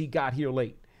team since he got here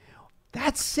late.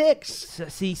 That's 6.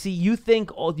 See, you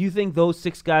think those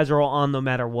 6 guys are all on no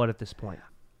matter what at this point?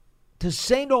 To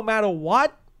say no matter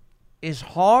what is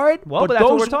hard. Well, but that's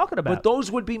what we're talking about. But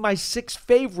those would be my 6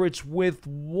 favorites with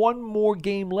one more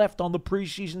game left on the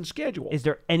preseason schedule. Is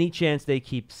there any chance they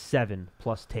keep 7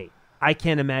 plus Tate? I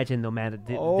can't imagine no matter.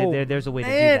 There's a way to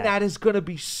do that. That is going to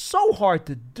be so hard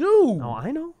to do. Oh,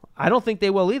 I know. I don't think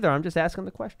they will either. I'm just asking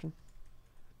the question.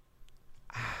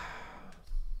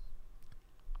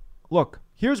 Look,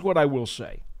 here's what I will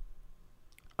say.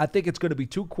 I think it's going to be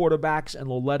 2 quarterbacks and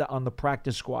Loletta on the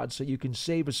practice squad, so you can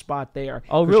save a spot there.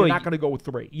 Oh, really? You're not going to go with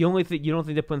 3. You don't think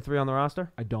they're putting 3 on the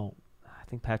roster? I don't. I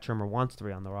think Pat Shurmur wants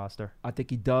 3 on the roster. I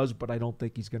think he does, but I don't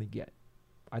think he's going to get.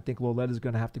 I think Loletta's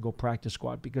going to have to go practice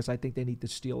squad because I think they need to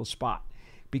steal a spot.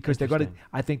 Because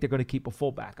I think they're going to keep a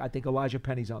fullback. I think Elijah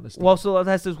Penny's on this team. Well, so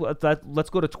let's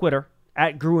go to Twitter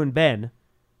at Gruen Ben.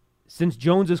 Since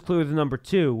Jones is clearly the number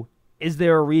 2, is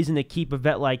there a reason to keep a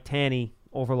vet like Tanny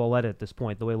over Loletta at this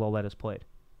point, the way Loletta's played?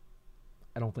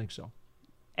 I don't think so.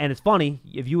 And it's funny,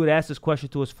 if you had asked this question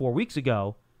to us 4 weeks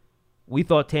ago, we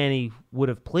thought Tanny would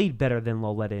have played better than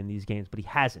Loletta in these games, but he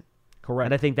hasn't. Correct.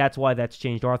 And I think that's why that's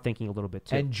changed our thinking a little bit,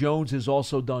 too. And Jones has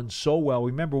also done so well.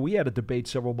 Remember, we had a debate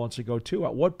several months ago, too.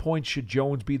 At what point should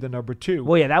Jones be the number 2?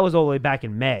 Well, yeah, that was all the way back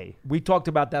in May. We talked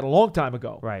about that a long time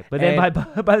ago. Right. But then by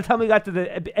the time we got to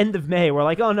the end of May, we're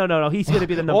like, oh, no, he's going to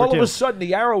be the number 2. All of a sudden,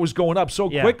 the arrow was going up so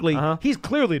quickly. He's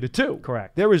clearly the 2.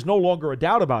 Correct. There is no longer a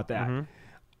doubt about that. Mm-hmm.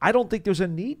 I don't think there's a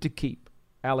need to keep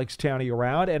Alex Tanny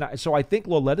around, and so I think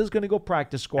Loletta's going to go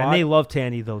practice squad. And they love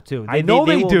Tanny, though, too. I know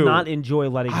they do. Will not enjoy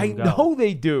letting him go. I know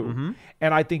they do. Mm-hmm.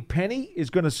 And I think Penny is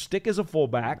going to stick as a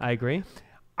fullback. I agree.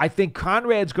 I think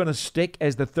Conrad's going to stick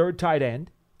as the 3rd tight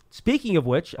end. Speaking of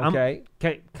which, okay,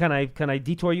 can I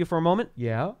detour you for a moment?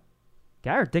 Yeah.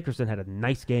 Garrett Dickerson had a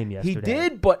nice game yesterday. He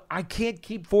did, but I can't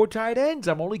keep 4 tight ends.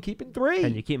 I'm only keeping 3.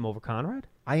 Can you keep him over Conrad?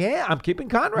 I am. I'm keeping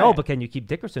Conrad. No, but can you keep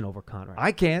Dickerson over Conrad?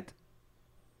 I can't.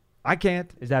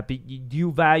 Is that do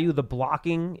you value the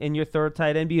blocking in your 3rd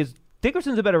tight end? Because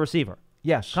Dickerson's a better receiver.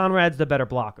 Yes. Conrad's the better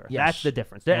blocker. Yes. That's the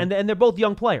difference. And they're both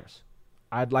young players.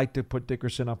 I'd like to put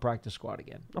Dickerson on practice squad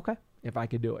again. Okay. If I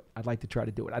could do it. I'd like to try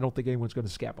to do it. I don't think anyone's going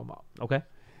to scap him up. Okay.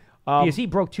 Because he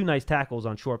broke 2 nice tackles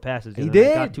on short passes. He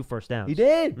did. Got 2 first downs. He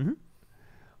did.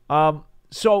 Mm-hmm.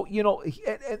 So,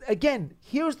 again,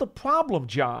 here's the problem,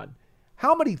 John.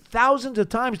 How many thousands of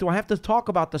times do I have to talk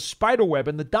about the spider web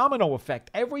and the domino effect?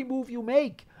 Every move you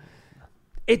make,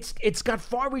 it's got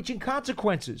far-reaching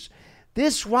consequences.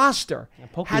 This roster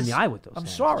poke me in the eye with those. I'm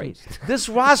sorry. This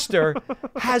roster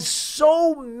has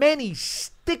so many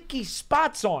sticky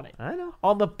spots on it. I know.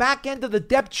 On the back end of the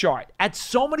depth chart at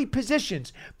so many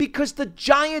positions because the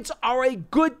Giants are a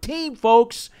good team,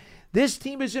 folks. This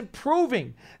team is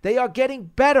improving. They are getting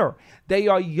better. They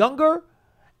are younger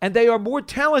and they are more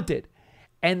talented.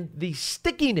 And the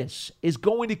stickiness is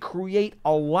going to create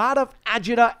a lot of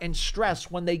agita and stress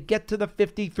when they get to the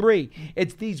 53.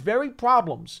 It's these very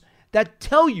problems that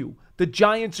tell you the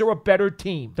Giants are a better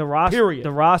team. Period.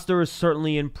 The roster is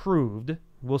certainly improved.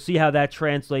 We'll see how that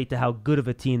translates to how good of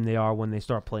a team they are when they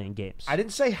start playing games. I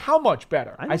didn't say how much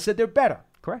better. I said they're better.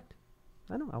 Correct.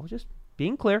 I know. I was just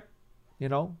being clear.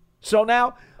 So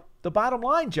now, the bottom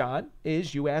line, John,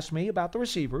 is you asked me about the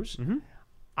receivers. Mm-hmm.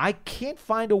 I can't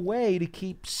find a way to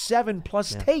keep 7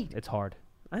 plus Tate. It's hard.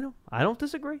 I know. I don't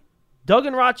disagree. Doug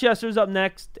in Rochester's up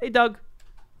next. Hey, Doug.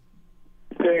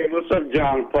 Hey, what's up,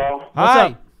 John Paul? Hi.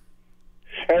 What's up?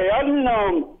 Hey,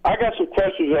 I got some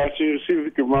questions to ask you to see if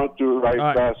we can run through it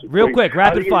right fast. Real quick,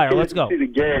 rapid fire. Let's go. See the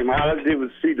game. All I did was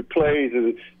see the plays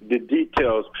and the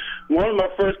details. One of my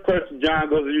first questions, John,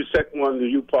 goes to you. Second one to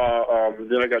you, Paul.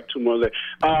 Then I got 2 more left.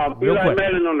 Eli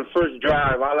Manning on the first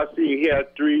drive, all I see, he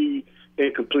had 3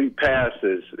 incomplete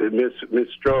passes,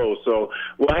 missed-throws. So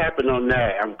what happened on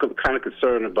that? I'm kind of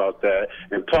concerned about that.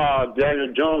 And Paul,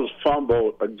 Daniel Jones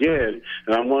fumbled again,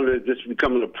 and I'm wondering if this is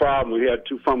becoming a problem. We had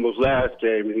 2 fumbles last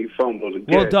game, and he fumbled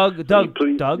again. Well, Doug,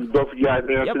 both of you guys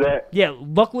answer that? Yeah,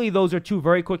 luckily those are 2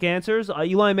 very quick answers.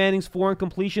 Eli Manning's 4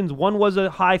 incompletions. 1 was a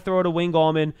high throw to Wayne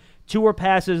Gallman. 2 were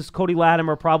passes Cody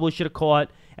Latimer probably should have caught.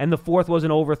 And the 4th was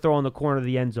an overthrow in the corner of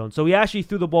the end zone. So he actually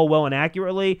threw the ball well and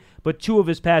accurately, but 2 of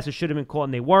his passes should have been caught,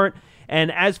 and they weren't.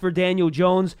 And as for Daniel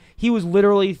Jones, he was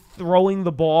literally throwing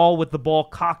the ball with the ball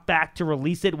cocked back to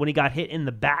release it when he got hit in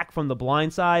the back from the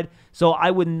blind side. So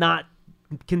I would not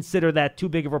consider that too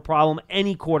big of a problem.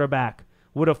 Any quarterback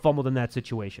would have fumbled in that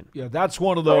situation. Yeah, that's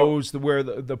one of those where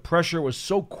the pressure was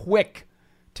so quick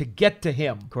to get to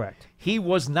him. Correct. He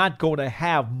was not going to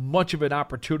have much of an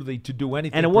opportunity to do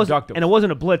anything And it productive.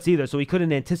 wasn't a blitz either, so he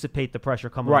couldn't anticipate the pressure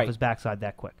coming off his backside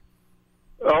that quick.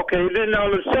 Okay, then on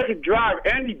the second drive,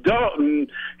 Andy Dalton,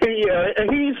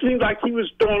 he seemed like he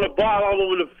was throwing the ball all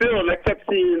over the field. I kept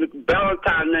seeing the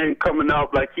Valentine name coming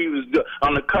up like he was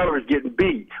on the coverage getting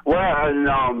beat. Well,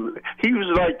 he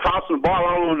was like tossing the ball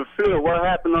all over the field. What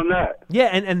happened on that?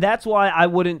 Yeah, and that's why I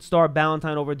wouldn't start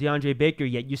Ballantyne over DeAndre Baker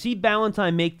yet. You see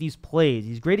Ballantyne make these plays.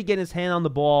 He's great at getting his hand on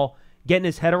the ball, getting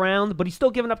his head around, but he's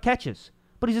still giving up catches.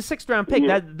 But he's a sixth-round pick.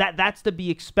 Yeah. That's to be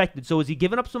expected. So is he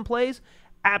giving up some plays?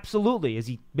 Absolutely. Is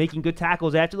he making good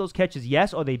tackles after those catches?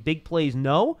 Yes. Are they big plays?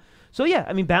 No. So, yeah,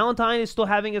 I mean, Ballantyne is still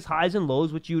having his highs and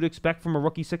lows, which you would expect from a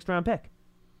rookie sixth-round pick.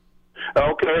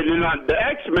 Okay, then the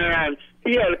X-Man,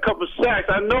 he had a couple sacks.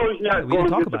 I know he's not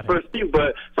going to get the first team,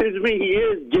 but seems to me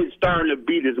he is starting to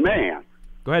beat his man.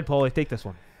 Go ahead, Paulie. Take this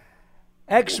one.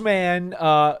 X-Man,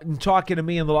 talking to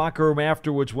me in the locker room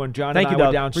afterwards when John and I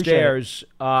were downstairs,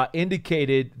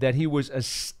 indicated that he was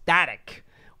ecstatic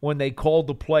when they called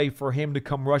the play for him to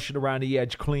come rushing around the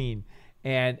edge clean,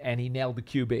 and he nailed the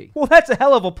QB. Well, that's a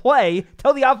hell of a play.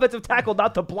 Tell the offensive tackle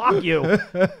not to block you.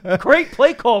 Great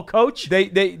play call, coach.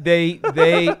 They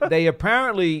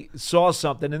apparently saw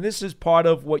something, and this is part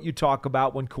of what you talk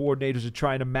about when coordinators are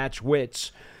trying to match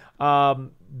wits.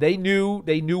 They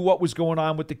knew what was going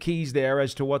on with the keys there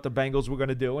as to what the Bengals were going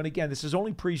to do. And again, this is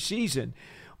only preseason,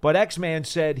 but X-Man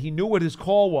said he knew what his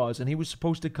call was, and he was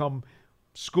supposed to come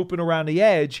scooping around the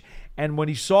edge, and when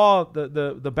he saw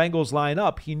the Bengals line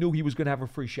up, he knew he was going to have a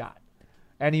free shot,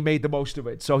 and he made the most of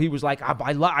it. So he was like,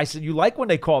 I said, you like when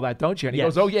they call that, don't you? And he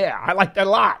goes, oh, yeah, I like that a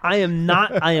lot. I am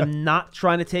not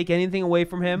trying to take anything away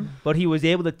from him, but he was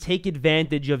able to take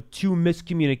advantage of two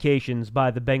miscommunications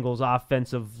by the Bengals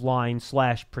offensive line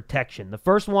 / protection. The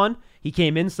first one, he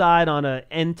came inside on an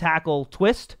end tackle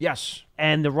twist. Yes.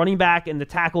 And the running back and the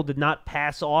tackle did not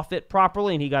pass off it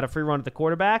properly, and he got a free run at the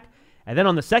quarterback. And then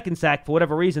on the second sack, for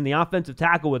whatever reason, the offensive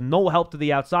tackle with no help to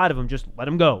the outside of him just let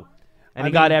him go. And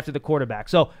he got after the quarterback.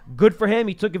 So good for him.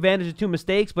 He took advantage of two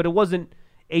mistakes, but it wasn't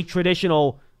a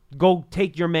traditional go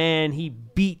take your man. He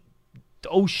beat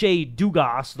O'Shea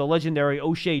Dugas, the legendary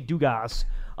O'Shea Dugas,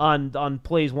 on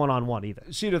plays one-on-one either.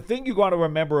 See, the thing you got to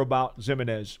remember about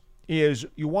Ximenez is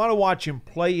you want to watch him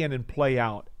play in and play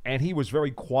out, and he was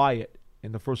very quiet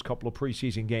in the first couple of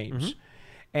preseason games. Mm-hmm.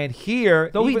 And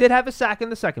here, though he did have a sack in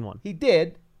the second one. He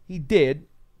did.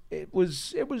 It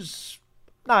was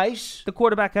nice. The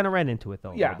quarterback kind of ran into it,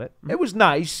 though, a little bit. It was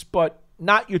nice, but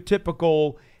not your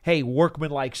typical, hey,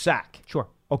 workman-like sack. Sure.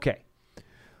 Okay.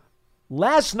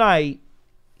 Last night,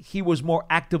 he was more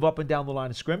active up and down the line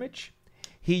of scrimmage.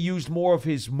 He used more of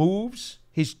his moves,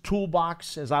 his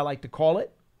toolbox, as I like to call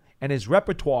it, and his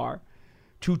repertoire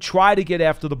to try to get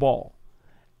after the ball.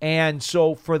 And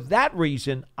so for that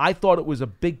reason, I thought it was a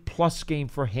big plus game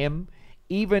for him,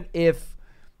 even if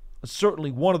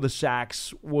certainly one of the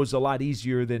sacks was a lot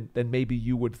easier than maybe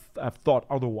you would have thought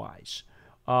otherwise.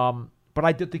 But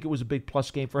I did think it was a big plus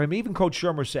game for him. Even Coach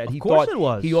Shermer said he thought it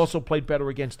was. He also played better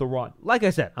against the run. Like I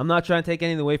said, I'm not trying to take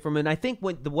anything away from him. And I think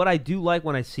what I do like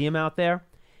when I see him out there,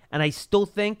 and I still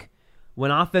think when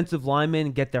offensive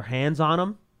linemen get their hands on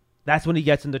him, that's when he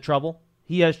gets into trouble.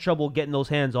 He has trouble getting those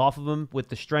hands off of him with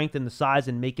the strength and the size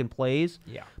and making plays.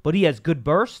 Yeah. But he has good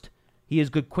burst. He has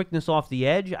good quickness off the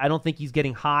edge. I don't think he's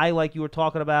getting high like you were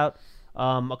talking about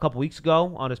a couple weeks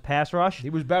ago on his pass rush. He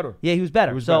was better. Yeah, he was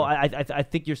better. I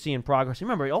think you're seeing progress.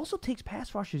 Remember, it also takes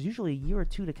pass rushers usually a year or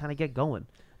two to kind of get going.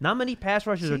 Not many pass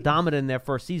rushers are dominant in their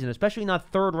first season, especially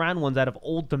not third-round ones out of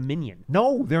Old Dominion.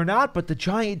 No, they're not, but the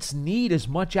Giants need as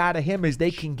much out of him as they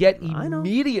can get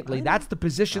immediately. I know. That's the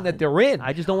position that they're in.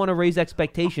 I just don't want to raise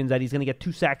expectations that he's going to get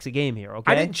 2 sacks a game here,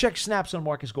 okay? I didn't check snaps on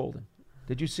Marcus Golden.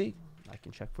 Did you see? I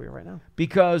can check for you right now.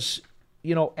 Because,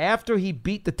 after he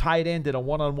beat the tight end in a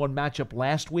one-on-one matchup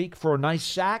last week for a nice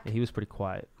sack. Yeah, he was pretty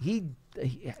quiet. I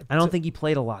don't think he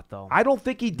played a lot, though. I don't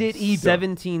think he did either.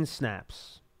 17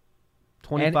 snaps.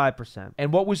 25%.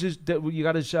 And what was his? You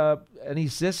got his any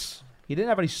assists? He didn't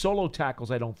have any solo tackles,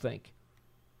 I don't think.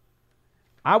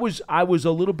 I was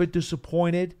a little bit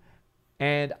disappointed,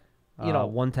 and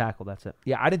 1 tackle. That's it.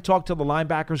 Yeah, I didn't talk to the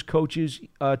linebackers coaches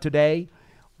today,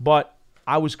 but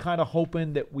I was kind of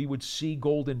hoping that we would see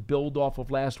Golden build off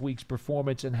of last week's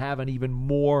performance and have an even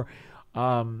more.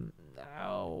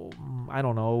 I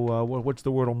don't know. What's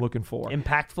the word I'm looking for?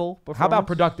 Impactful performance? How about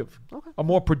productive? Okay. A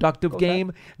more productive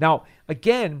game. Now,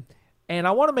 again, and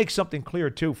I want to make something clear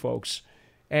too, folks,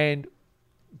 and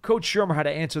Coach Shermer had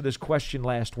to answer this question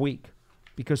last week.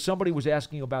 because somebody was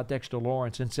asking about Dexter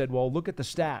Lawrence and said, well, look at the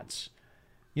stats.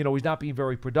 You know, he's not being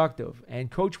very productive.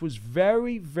 And Coach was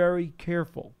very, very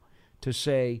careful to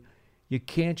say, you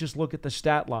can't just look at the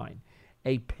stat line.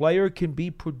 A player can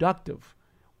be productive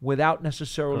without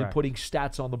necessarily putting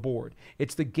stats on the board.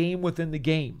 It's the game within the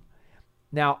game.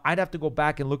 Now, I'd have to go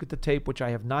back and look at the tape, which I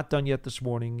have not done yet this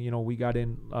morning. You know, we got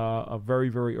in very,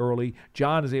 very early.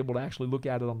 John is able to actually look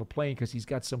at it on the plane because he's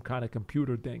got some kind of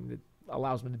computer thing that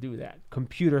allows me to do that.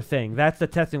 Computer thing. That's the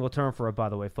technical term for it, by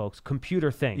the way, folks.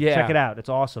 Computer thing. Yeah. Check it out. It's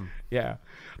awesome. Yeah.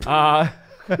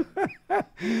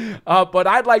 But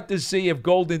I'd like to see if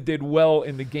Golden did well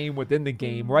in the game within the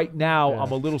game. Right now,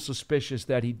 I'm a little suspicious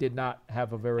that he did not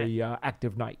have a very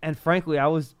active night. And frankly,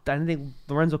 I didn't think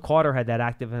Lorenzo Carter had that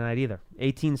active a night either.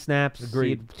 18 snaps, Agreed.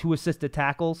 He had 2 assisted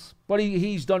tackles. But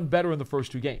he's done better in the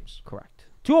first 2 games. Correct.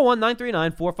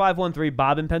 201-939-4513.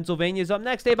 Bob in Pennsylvania is up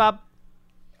next. Hey, Bob.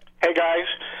 Hey, guys.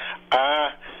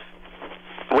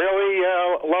 Really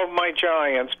love my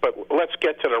Giants, but let's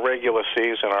get to the regular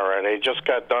season already. Just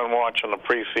got done watching the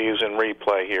preseason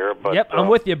replay here. But, yep, I'm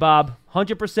with you, Bob.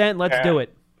 100%. Let's do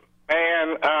it.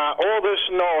 And all this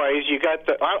noise, you got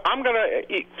the. I'm gonna.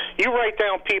 You write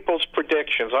down people's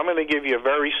predictions. I'm going to give you a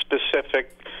very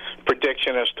specific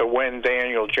prediction as to when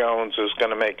Daniel Jones is going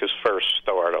to make his first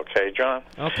start. Okay, John?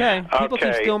 Okay. People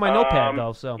keep stealing my notepad,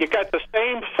 though. So you got the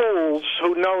same fools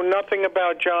who know nothing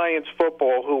about Giants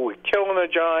football who were killing the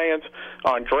Giants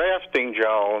on drafting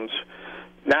Jones.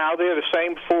 Now they're the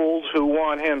same fools who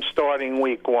want him starting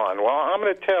week 1. Well, I'm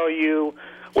going to tell you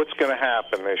what's going to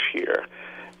happen this year.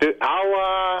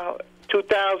 Our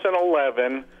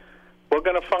 2011, we're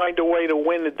going to find a way to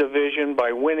win the division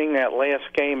by winning that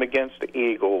last game against the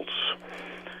Eagles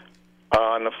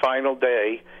on the final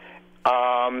day.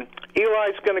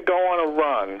 Eli's going to go on a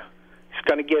run. He's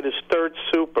going to get his 3rd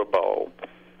Super Bowl.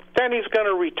 Then he's going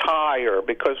to retire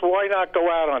because why not go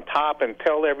out on top and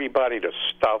tell everybody to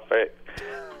stuff it?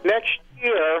 Next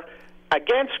year,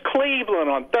 against Cleveland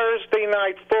on Thursday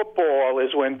Night Football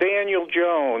is when Daniel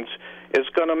Jones is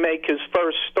going to make his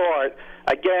first start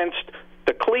against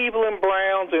the Cleveland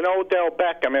Browns and Odell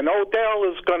Beckham. And Odell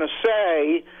is going to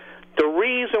say the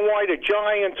reason why the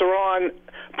Giants are on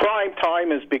prime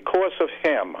time is because of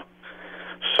him.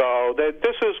 So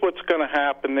this is what's going to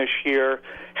happen this year.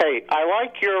 Hey, I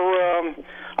like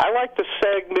the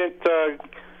segment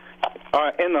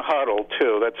in the huddle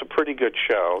too. That's a pretty good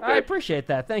show. I appreciate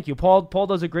that. Thank you, Paul. Paul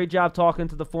does a great job talking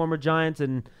to the former Giants,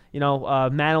 and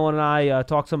Madeline and I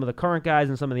talk some of the current guys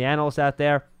and some of the analysts out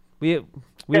there. We have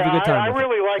a good time. I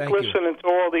really like listening to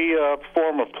all the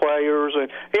former players, and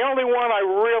the only one I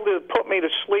really put me to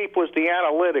sleep was the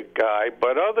analytic guy.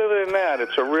 But other than that,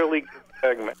 it's a really good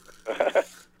segment.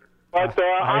 But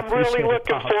I'm really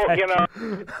looking for,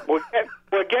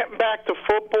 we're getting back to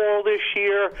football this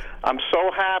year. I'm so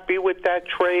happy with that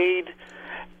trade.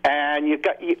 And you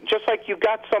got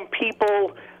some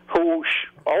people who,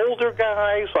 older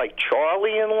guys like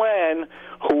Charlie and Len,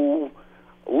 who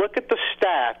look at the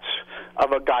stats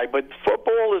of a guy. But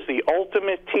football is the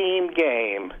ultimate team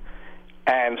game.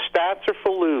 And stats are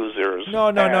for losers. No.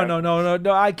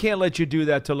 I can't let you do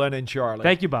that to Len and Charlie.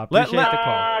 Thank you, Bob. Appreciate the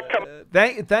call.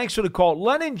 Thanks for the call.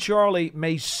 Len and Charlie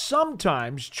may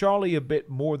sometimes, Charlie a bit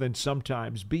more than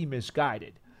sometimes, be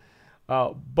misguided.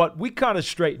 But we kind of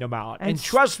straighten them out. And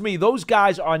trust me, those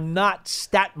guys are not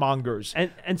stat mongers.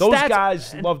 And those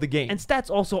guys love the game. And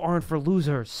stats also aren't for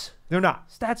losers. They're not.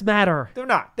 Stats matter. They're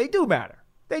not. They do matter.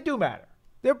 They do matter.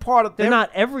 They're part of. They're not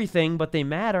everything, but they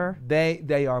matter.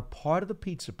 They are part of the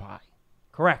pizza pie.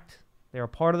 Correct. They are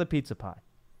part of the pizza pie.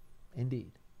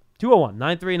 Indeed.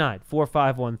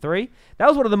 201-939-4513. That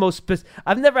was one of the most.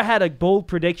 I've never had a bold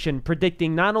prediction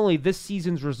predicting not only this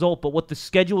season's result, but what the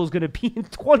schedule is going to be in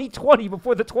 2020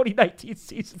 before the 2019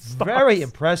 season starts. Very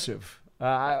impressive.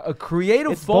 A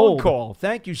creative phone call.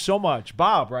 Thank you so much,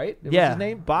 Bob. Right? What's his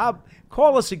name? Bob.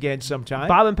 Call us again sometime.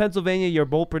 Bob in Pennsylvania, your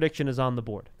bold prediction is on the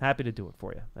board. Happy to do it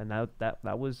for you. And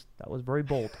that was very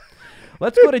bold.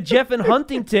 Let's go to Jeff in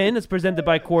Huntington. It's presented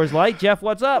by Coors Light. Jeff,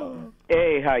 what's up?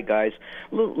 Hey, hi guys.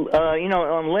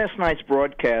 On last night's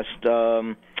broadcast,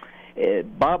 Bob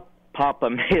Papa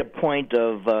made a point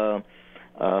of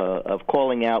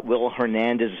calling out Will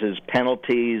Hernandez's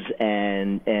penalties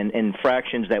and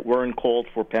infractions that weren't called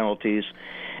for penalties.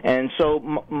 And so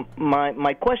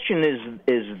my question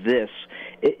is this: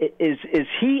 is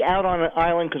he out on an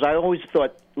island? Because I always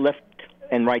thought left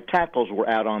and right tackles were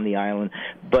out on the island,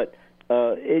 but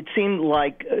it seemed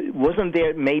like, wasn't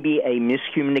there maybe a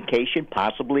miscommunication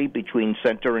possibly between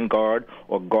center and guard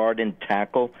or guard and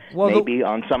tackle, maybe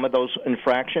on some of those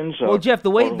infractions? Well, Jeff,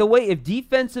 the way if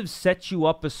defensive sets you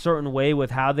up a certain way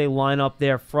with how they line up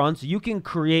their fronts, you can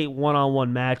create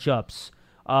one-on-one matchups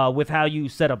with how you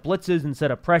set up blitzes and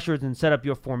set up pressures and set up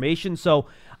your formation. So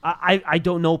I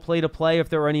don't know play to play if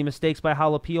there were any mistakes by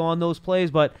Jalapeno on those plays,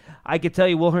 but I could tell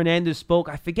you Will Hernandez spoke.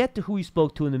 I forget who he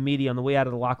spoke to in the media on the way out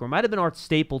of the locker room. It might have been Art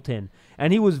Stapleton,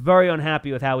 and he was very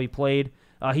unhappy with how he played.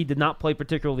 He did not play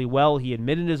particularly well. He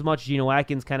admitted as much. Geno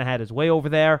Atkins kind of had his way over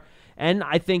there, and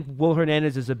I think Will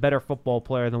Hernandez is a better football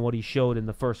player than what he showed in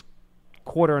the first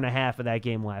quarter and a half of that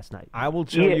game last night. I will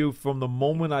tell you, from the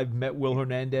moment I've met Will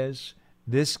Hernandez,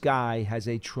 this guy has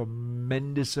a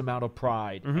tremendous amount of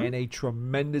pride and a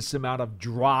tremendous amount of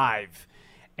drive.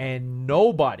 And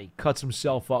nobody cuts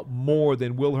himself up more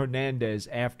than Will Hernandez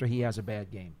after he has a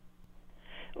bad game.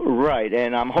 Right,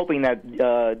 and I'm hoping that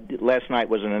last night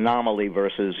was an anomaly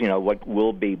versus what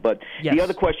will be. But yes. The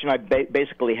other question I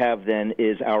basically have then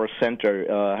is our center,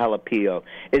 Jalapeno.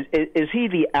 Is he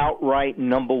the outright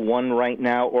number one right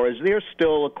now, or is there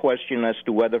still a question as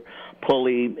to whether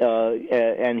Pulley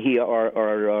and he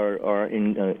are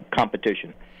in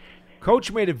competition?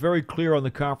 Coach made it very clear on the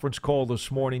conference call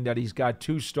this morning that he's got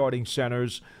two starting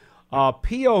centers.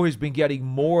 Pio has been getting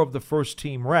more of the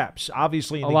first-team reps.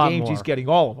 Obviously, in the games, he's getting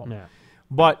all of them. Yeah.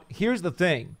 But here's the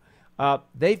thing.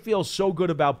 They feel so good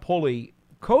about Pulley.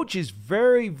 Coach is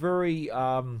very, very,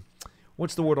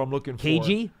 what's the word I'm looking for?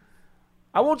 Cagey?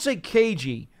 I won't say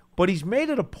cagey, but he's made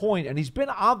it a point, and he's been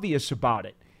obvious about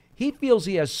it. He feels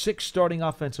he has 6 starting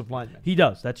offensive linemen. He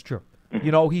does. That's true.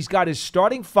 He's got his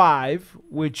starting 5,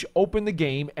 which opened the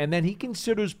game, and then he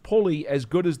considers Pulley as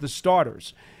good as the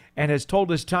starters, and has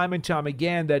told us time and time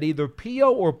again that either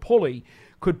Pio or Pulley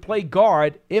could play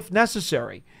guard if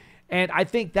necessary. And I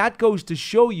think that goes to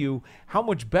show you how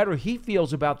much better he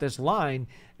feels about this line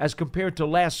as compared to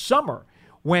last summer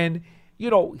when,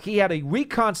 he had a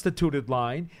reconstituted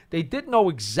line. They didn't know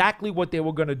exactly what they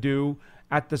were going to do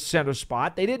at the center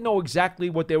spot. They didn't know exactly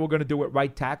what they were going to do at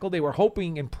right tackle. They were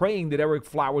hoping and praying that Eric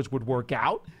Flowers would work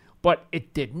out, but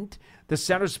it didn't. The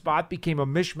center spot became a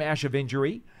mishmash of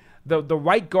injury. The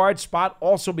right guard spot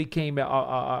also became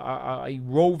a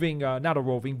roving, not a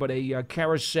roving, but a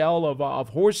carousel of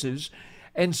horses.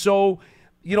 And so,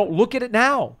 look at it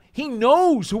now. He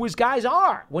knows who his guys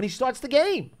are when he starts the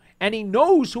game, and he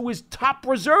knows who his top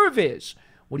reserve is.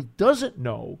 What he doesn't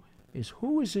know is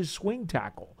who is his swing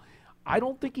tackle. I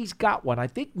don't think he's got one. I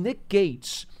think Nick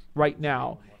Gates right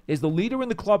now is the leader in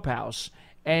the clubhouse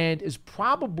and is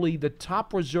probably the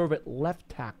top reserve at left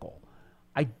tackle.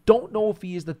 I don't know if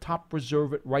he is the top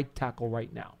reserve at right tackle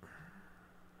right now.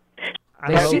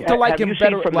 They seem to like him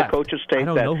better from at left. The coach's take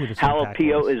that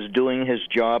Jalapeno is doing his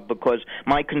job? Because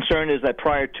my concern is that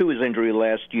prior to his injury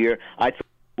last year, I thought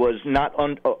it was not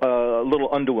a little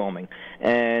underwhelming,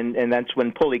 and that's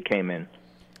when Pulley came in.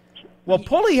 Well,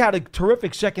 Pulley had a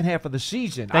terrific second half of the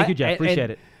season. Thank you, Jeff. Appreciate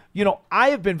it.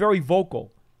 I have been very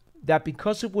vocal that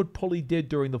because of what Pulley did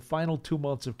during the final 2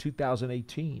 months of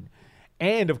 2018,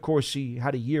 and, of course, he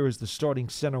had a year as the starting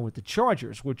center with the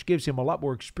Chargers, which gives him a lot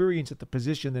more experience at the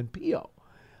position than Pio.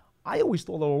 I always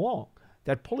thought all along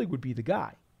that Pulley would be the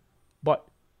guy, but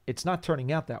it's not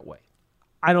turning out that way.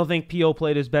 I don't think Pio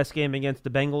played his best game against the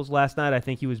Bengals last night. I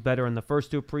think he was better in the first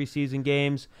 2 preseason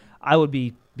games. I would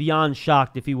be beyond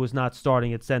shocked if he was not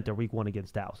starting at center week 1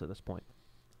 against Dallas at this point.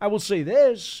 I will say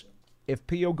this. If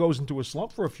Pio goes into a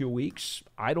slump for a few weeks,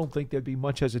 I don't think there'd be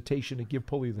much hesitation to give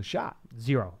Pulley the shot.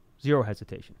 Zero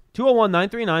hesitation.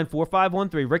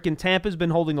 201-939-4513. Rick in Tampa's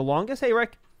been holding the longest. Hey,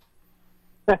 Rick.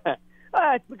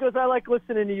 It's because I like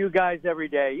listening to you guys every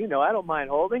day. I don't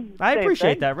mind holding. I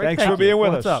appreciate that, Rick. Thanks for being with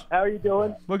us. What's up? How are you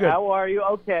doing? We're good. How are you?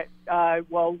 Okay.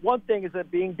 Well, one thing is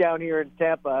that being down here in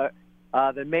Tampa,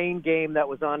 the main game that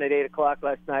was on at 8 o'clock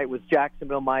last night was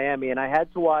Jacksonville, Miami, and I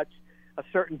had to watch a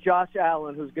certain Josh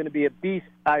Allen, who's going to be a beast,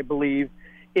 I believe,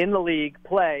 in the league,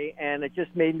 play, and it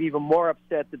just made me even more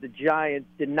upset that the Giants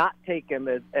did not take him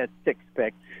as 6th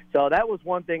pick. So that was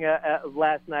one thing.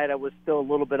 Last night I was still a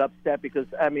little bit upset because,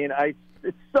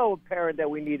 it's so apparent that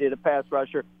we needed a pass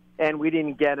rusher, and we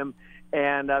didn't get him,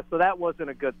 and so that wasn't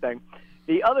a good thing.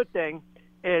 The other thing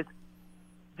is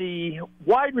the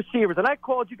wide receivers, and I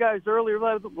called you guys earlier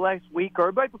last week or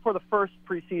right before the first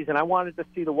preseason. I wanted to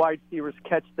see the wide receivers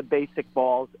catch the basic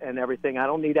balls and everything. I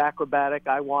don't need acrobatic.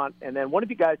 And then one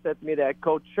of you guys said to me that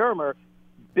Coach Shermer,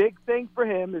 big thing for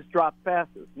him is drop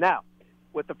passes. Now,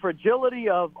 with the fragility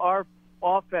of our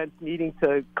offense needing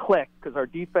to click, because our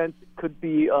defense could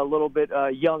be a little bit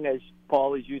young, as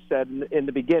Paul, as you said in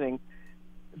the beginning,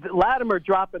 Latimer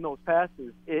dropping those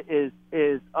passes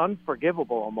is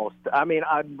unforgivable almost. I mean,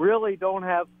 I really don't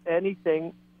have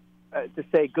anything to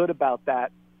say good about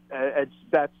that.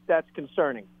 That's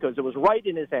concerning because it was right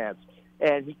in his hands,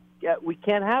 and we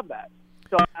can't have that.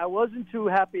 So I wasn't too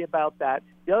happy about that.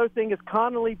 The other thing is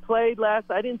Connolly played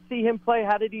last. I didn't see him play.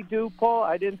 How did he do, Paul?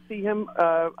 I didn't see him.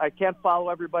 I can't follow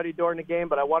everybody during the game,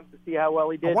 but I wanted to see how well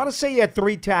he did. I want to say he had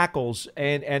 3 tackles,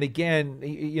 and again,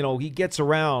 he gets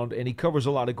around and he covers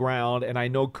a lot of ground, and I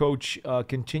know Coach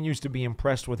continues to be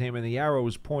impressed with him, and the arrow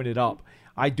is pointed up.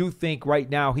 I do think right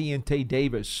now he and Tay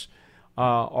Davis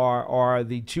are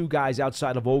the 2 guys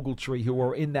outside of Ogletree who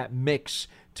are in that mix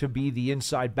to be the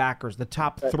inside backers, the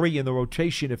top 3 in the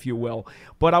rotation, if you will.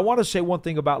 But I want to say one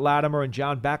thing about Latimer, and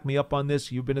John, back me up on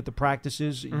this. You've been at the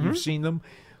practices. You've seen them.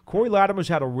 Corey Latimer's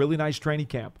had a really nice training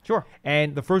camp. Sure.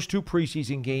 And the first 2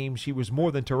 preseason games, he was more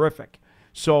than terrific.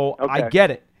 So I get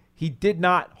it. He did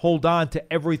not hold on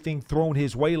to everything thrown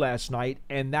his way last night,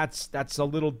 and that's a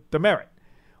little demerit.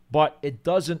 But it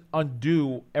doesn't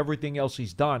undo everything else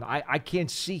he's done. I can't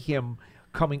see him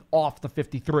coming off the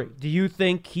 53. Do you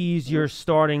think he's your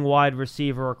starting wide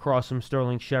receiver across from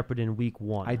Sterling Shepard in week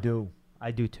 1? I do.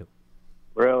 I do too.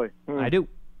 Really? I do.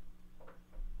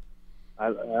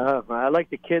 I like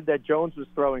the kid that Jones was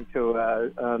throwing to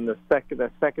on the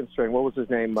second string. What was his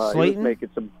name? Slayton? He was making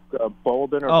some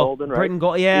Bolden, right? Britton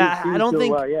Gold. Yeah, I don't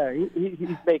think.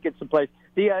 He's making some plays.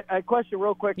 The question,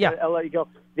 real quick. Yeah. I'll let you go.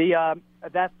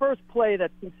 That first play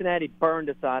that Cincinnati burned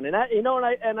us on, and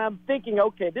I'm thinking,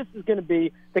 okay, this is going to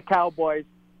be the Cowboys.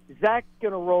 Zach's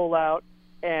going to roll out,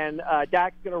 and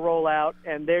Dak's going to roll out,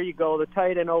 and there you go, the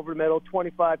tight end over the middle,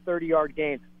 25, 30-yard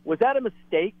gain. Was that a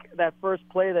mistake, that first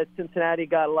play that Cincinnati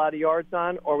got a lot of yards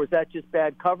on, or was that just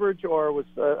bad coverage, or what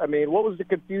was the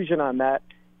confusion on that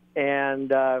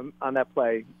and on that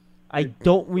play? I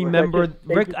don't remember,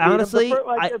 Rick. Honestly,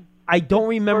 I don't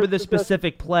remember the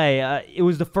specific play. It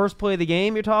was the first play of the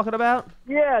game you're talking about?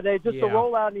 Yeah, they just the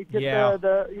rollout and he hit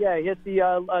hit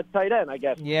the tight end, I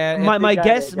guess. Yeah. My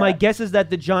guess is that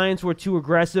the Giants were too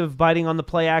aggressive biting on the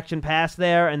play action pass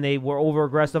there, and they were over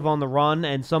aggressive on the run,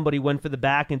 and somebody went for the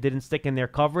back and didn't stick in their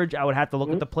coverage. I would have to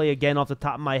look at the play again off the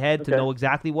top of my head to know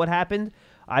exactly what happened.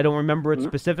 I don't remember it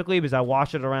specifically because I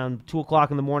watched it around 2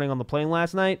 o'clock in the morning on the plane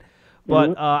last night.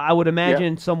 But I would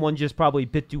imagine someone just probably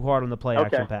bit too hard on the play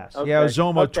action pass. Yeah,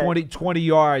 Uzomah 20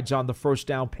 yards on the first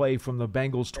down play from the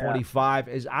Bengals 25.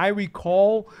 As I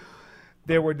recall,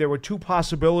 there were 2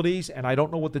 possibilities, and I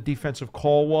don't know what the defensive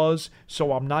call was,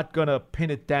 so I'm not going to pin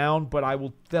it down, but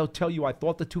they'll tell you I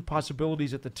thought the 2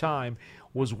 possibilities at the time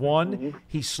was one,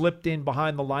 he slipped in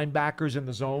behind the linebackers in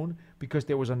the zone because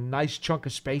there was a nice chunk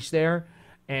of space there.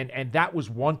 And that was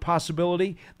one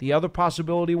possibility. The other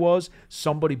possibility was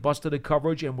somebody busted a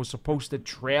coverage and was supposed to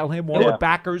trail him. One of the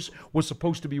backers was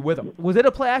supposed to be with him. Was it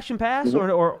a play action pass,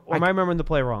 or am I remembering the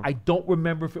play wrong? I don't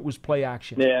remember if it was play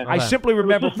action. Yeah. I simply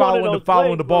remember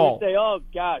following the ball. Say, oh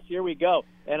gosh, here we go.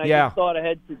 And I just thought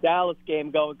ahead to Dallas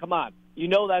game, going, come on,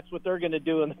 that's what they're going to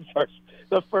do in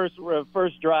the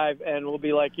first drive, and we'll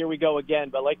be like, here we go again.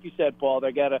 But like you said, Paul,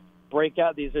 they got to break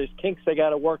out these kinks they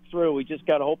got to work through. We just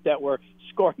got to hope that we're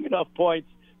scoring enough points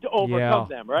to overcome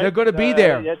them, right? They're going to be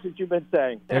there. That's what you've been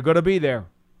saying. They're going to be there.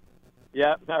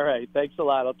 Yeah, all right. Thanks a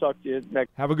lot. I'll talk to you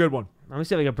next. Have a good one. Let me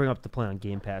see if I can bring up the play on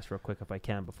Game Pass real quick if I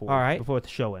can before the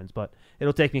show ends. But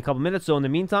it'll take me a couple minutes. So in the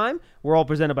meantime, we're all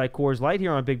presented by Coors Light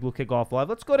here on Big Blue Kickoff Live.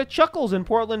 Let's go to Chuckles in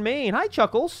Portland, Maine. Hi,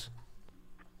 Chuckles.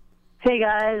 Hey,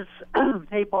 guys.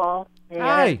 Hey, Paul. Hey,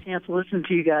 Hi. I had a chance to listen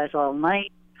to you guys all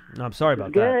night. No, I'm sorry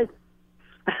about that.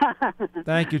 Good.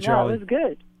 Thank you, Charlie. No, it was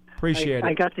good. Appreciate it.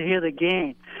 I got to hear the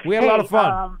game. We had a lot of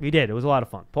fun. We did. It was a lot of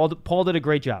fun. Paul did a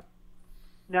great job.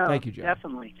 No, thank you, John.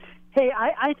 Definitely. Hey,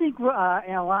 I think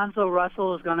Alonzo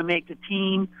Russell is going to make the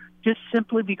team just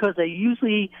simply because they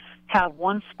usually have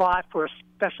one spot for a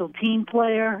special team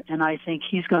player, and I think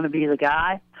he's going to be the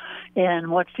guy. And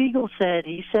what Fiegel said,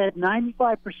 he said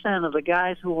 95% of the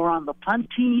guys who were on the punt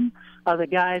team are the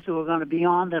guys who are going to be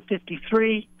on the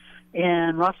 53,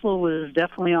 and Russell was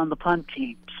definitely on the punt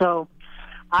team. So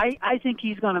I think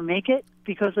he's going to make it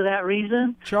because of that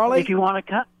reason. Charlie? If you want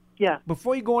to cut, yeah.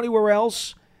 Before you go anywhere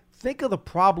else, think of the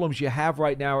problems you have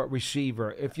right now at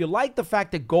receiver. If you like the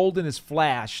fact that Golden is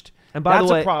flashed, and by that's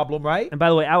the way, a problem, right? And by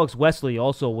the way, Alex Wesley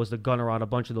also was the gunner on a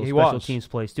bunch of those special teams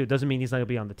plays, too. It doesn't mean he's not going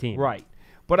to be on the team. Right.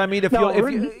 But, I mean,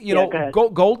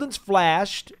 Golden's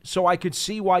flashed, so I could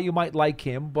see why you might like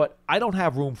him, but I don't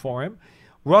have room for him.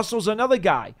 Russell's another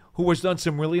guy who has done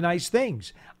some really nice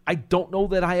things. I don't know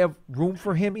that I have room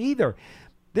for him either.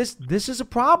 This is a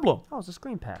problem. Oh, it's a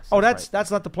screen pass. Oh, that's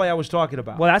right. not the play I was talking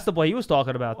about. Well, that's the play he was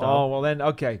talking about, though. Oh, well then,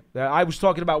 okay. I was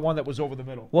talking about one that was over the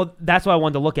middle. Well, that's why I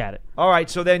wanted to look at it. All right,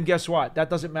 so then guess what? That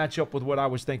doesn't match up with what I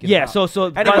was thinking. Yeah. about. So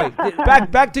Anyway,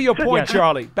 back to your point, Yes.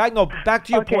 Charlie. Back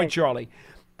to your Okay. point, Charlie.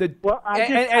 Well, I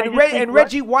just think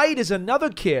Reggie White is another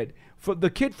kid, the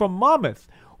kid from Monmouth,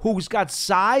 who's got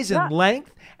size and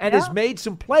length and has made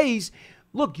some plays.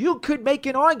 Look, you could make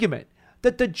an argument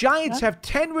that the Giants have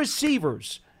 10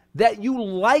 receivers that you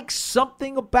like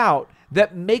something about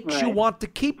that makes you Right. want to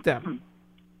keep them.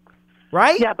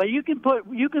 Right? Yeah, but you can put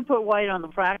White on the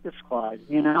practice squad,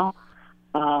 you know.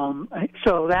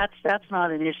 So that's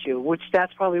not an issue. Which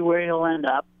that's probably where he'll end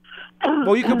up.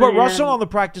 Well, you can put And- Russell on the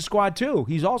practice squad too.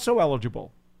 He's also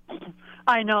eligible.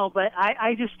 I know, but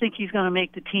I just think he's going to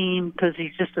make the team because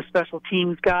he's just a special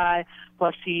teams guy.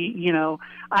 Plus,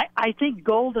 I think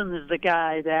Golden is the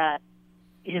guy that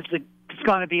is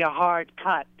going to be a hard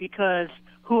cut because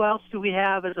who else do we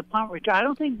have as a punt return? I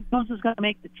don't think Jones is going to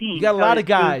make the team. You got a lot of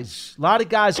guys. A lot of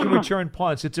guys can return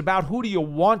punts. It's about who do you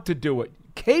want to do it.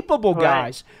 Capable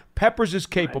guys. Peppers is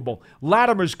capable.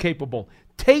 Latimer's capable.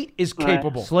 Tate is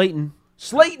capable.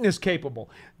 Slayton is capable.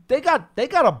 They got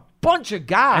a bunch of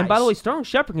guys. And by the way, Sterling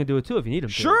Shepard can do it too if you need him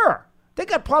to. Sure. They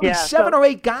got probably Yeah, 7 or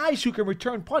 8 guys who can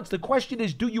return punts. The question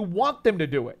is, do you want them to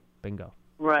do it? Bingo.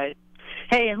 Right.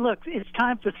 Hey, and look, it's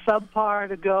time for subpar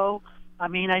to go. I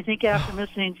mean, I think after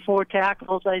missing 4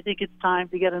 tackles, I think it's time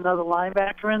to get another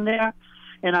linebacker in there.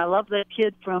 And I love that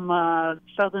kid from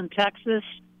Southern Texas.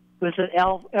 Was it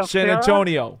San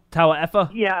Antonio. Tawa Effa?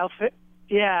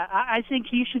 Yeah, I think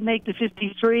he should make the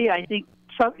 53. I think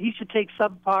he should take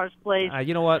subpar's place.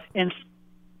 You know what? And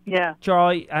yeah,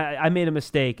 Charlie, I made a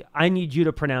mistake. I need you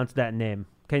to pronounce that name.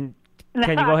 Can you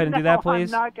go ahead and do that,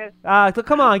 please? I'm not gonna,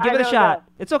 Come on, give I it a don't shot. know.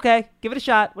 It's okay. Give it a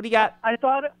shot. What do you got? I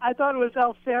thought it was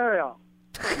El Serio.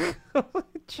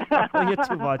 Charlie, you're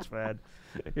too much, man.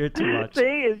 You're too much. See,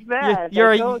 it's bad.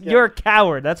 You're a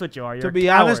coward. That's what you are. You're To be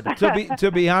a honest, coward.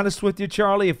 to be honest with you,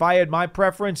 Charlie, if I had my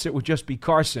preference, it would just be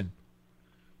Carson.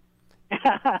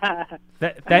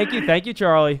 Thank you,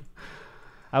 Charlie.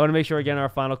 I want to make sure we get our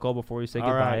final call before we say All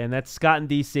goodbye, right. and that's Scott in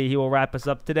D.C. He will wrap us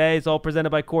up today. It's all presented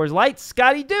by Coors Light.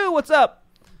 Scotty Doo, what's up?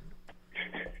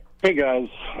 Hey guys,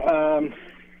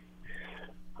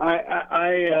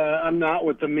 I'm not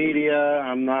with the media.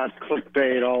 I'm not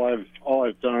clickbait. All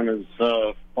I've done is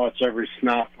watch every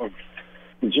snap of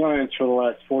the Giants for the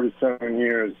last 47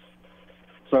 years.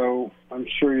 So I'm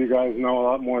sure you guys know a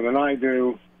lot more than I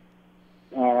do.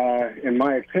 In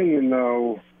my opinion,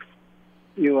 though,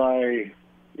 Eli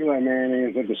Manning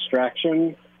is a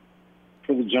distraction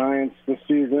for the Giants this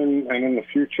season and in the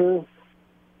future.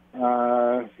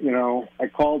 I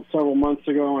called several months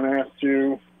ago and asked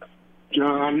you,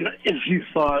 John, if you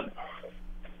thought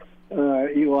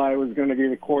Eli was going to be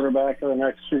the quarterback of the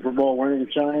next Super Bowl winning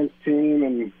Giants team,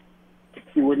 and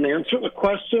you wouldn't answer the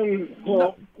question.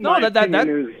 Well,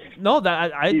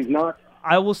 he's not.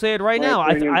 I will say it right My now.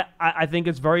 opinion- I think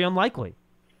it's very unlikely.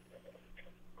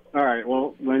 All right,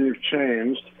 well, then you've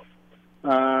changed.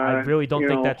 I really don't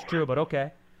think that's true, but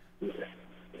okay.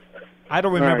 I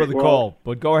don't remember the call,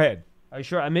 but go ahead. Are you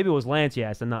sure? Maybe it was Lance you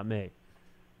asked and not me.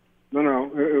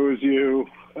 No, it was you.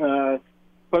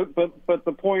 But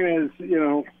the point is,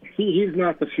 he's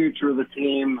not the future of the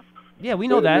team. Yeah, we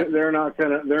know that. They're not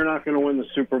gonna win the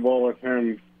Super Bowl with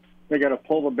him. They got to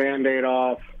pull the Band-Aid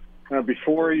off.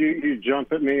 Before you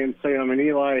jump at me and say I'm an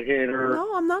Eli hater.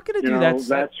 No, I'm not going to do that.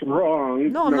 That's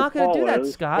wrong. No, I'm not going to do that,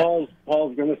 is. Scott.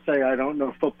 Paul's going to say I don't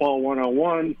know football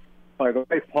 101. By the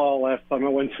way, Paul, last time I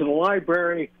went to the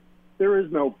library, there is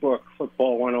no book,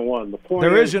 Football 101. The point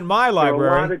There is, is in my there are a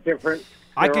library. lot of different.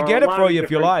 I there could are get a it lot for of you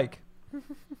if you different- like.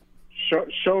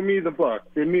 Show me the book.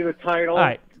 Give me the title. All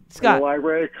right, Scott. The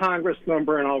Library of Congress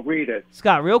number, and I'll read it.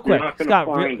 Scott, real quick. You're not gonna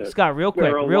find it. Scott, real quick.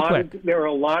 There are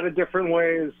a lot of different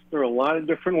ways. There are a lot of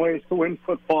different ways to win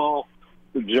football.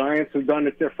 The Giants have done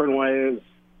it different ways.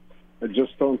 I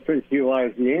just don't think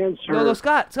Eli's the answer. No,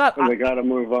 Scott. And they got to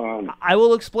move on. I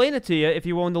will explain it to you if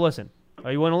you're willing to listen.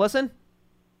 Are you willing to listen?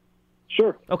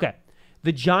 Sure. Okay.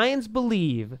 The Giants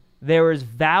believe there is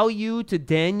value to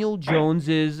Daniel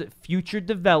Jones's future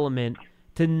development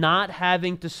to not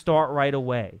having to start right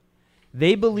away.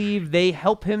 They believe they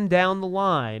help him down the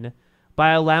line by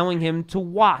allowing him to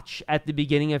watch at the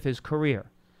beginning of his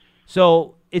career.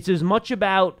 So it's as much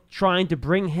about trying to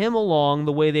bring him along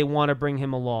the way they want to bring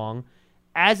him along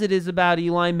as it is about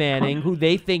Eli Manning, who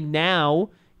they think now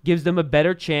gives them a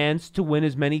better chance to win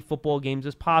as many football games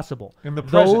as possible. In the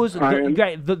Those present.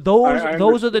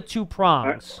 are the two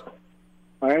prongs.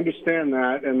 I understand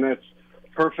that, and that's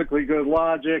perfectly good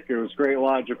logic. It was great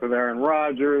logic with Aaron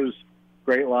Rodgers,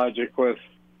 great logic with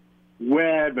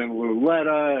Webb and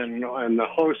Luletta and the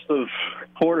host of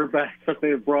quarterbacks that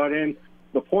they've brought in.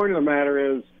 The point of the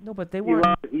matter is, No, but they weren't.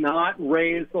 Eli has not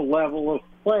raised the level of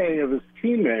play of his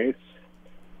teammates,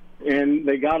 and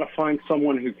they got to find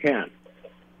someone who can.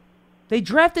 They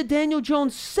drafted Daniel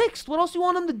Jones 6th. What else do you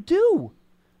want him to do?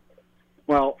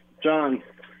 Well, John,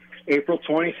 April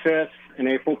 25th and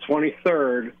April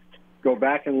 23rd, go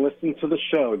back and listen to the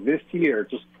show this year,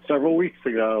 just several weeks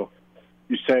ago.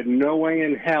 You said no way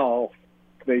in hell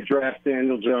they draft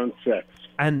Daniel Jones 6th.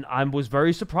 And I was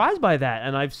very surprised by that,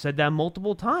 and I've said that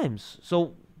multiple times.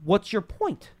 So what's your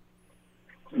point?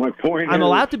 My point is... I'm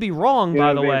allowed to be wrong,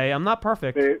 by the they- way. I'm not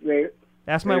perfect.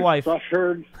 Ask my they've wife.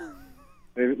 Suffered.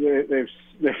 They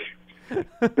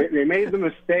made the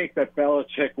mistake that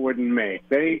Belichick wouldn't make.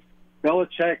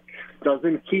 Belichick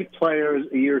doesn't keep players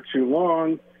a year too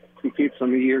long. He keeps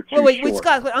them a year too Wait, short.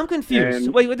 Scott, I'm confused.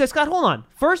 And- Wait, Scott, hold on.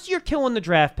 First, you're killing the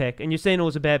draft pick, and you're saying it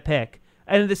was a bad pick.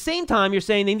 And at the same time, you're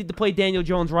saying they need to play Daniel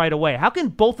Jones right away. How can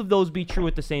both of those be true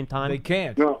at the same time? They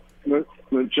can't. No,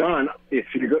 John, if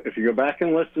you go back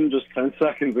and listen just 10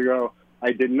 seconds ago,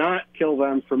 I did not kill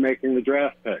them for making the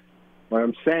draft pick. What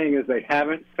I'm saying is they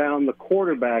haven't found the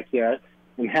quarterback yet,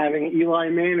 and having Eli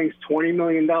Manning's $20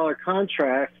 million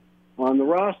contract on the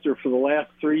roster for the last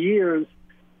 3 years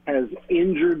has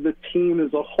injured the team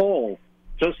as a whole.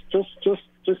 Just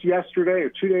yesterday or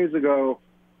 2 days ago,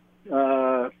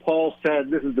 Paul said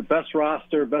this is the best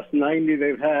roster, best 90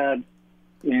 they've had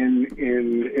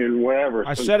in whatever.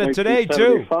 I since said it today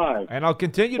too, 1975. and I'll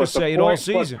continue to But the say it all point-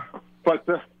 season.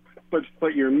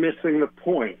 But you're missing the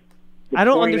point. The I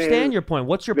don't point understand is your point.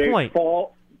 What's your they point?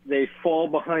 They fall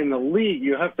behind the league.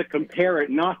 You have to compare it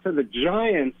not to the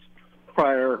Giants'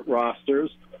 prior rosters,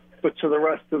 but to the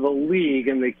rest of the league,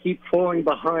 and they keep falling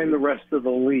behind the rest of the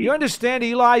league. You understand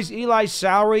Eli's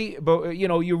salary, but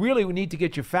you really need to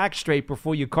get your facts straight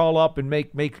before you call up and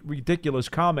make ridiculous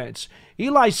comments.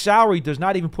 Eli's salary does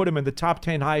not even put him in the top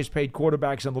 10 highest paid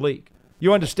quarterbacks in the league.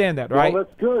 You understand that, right? Well,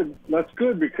 that's good. That's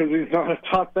good because he's not a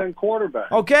top 10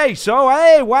 quarterback. Okay, so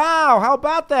hey, wow, how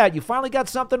about that? You finally got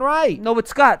something right. No, but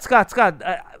Scott,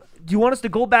 do you want us to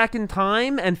go back in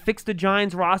time and fix the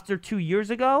Giants roster 2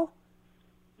 years ago?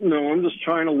 No, I'm just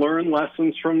trying to learn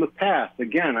lessons from the past.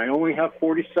 Again, I only have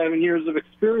 47 years of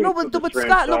experience. No, with but this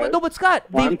Scott, franchise.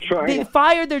 I'm they trying.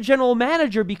 fired their general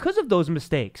manager because of those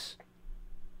mistakes.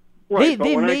 Right, but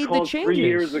they when made I called the changes. 3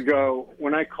 years ago,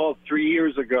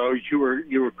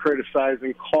 you were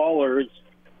criticizing callers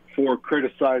for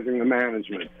criticizing the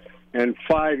management, and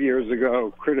 5 years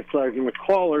ago, criticizing the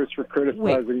callers for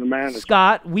criticizing the management.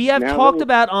 Scott, we have Now talked that-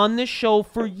 about on this show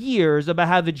for years about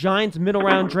how the Giants'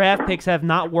 middle-round draft picks have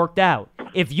not worked out.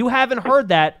 If you haven't heard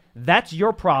that, that's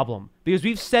your problem because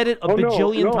we've said it a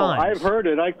bajillion times. I've heard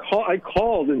it. I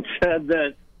called and said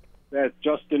that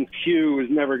Justin Pugh is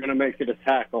never going to make it a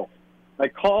tackle. I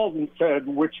called and said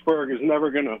Witzberg is never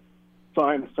going to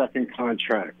sign a second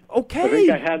contract. Okay. I think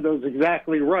I had those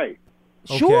exactly right.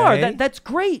 Sure, Okay. that's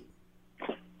great.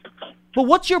 But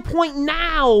what's your point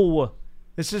now?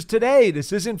 This is today.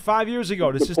 This isn't 5 years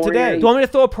ago. This is point today. Do you want me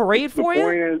to throw a parade for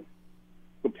you?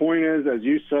 The point is, as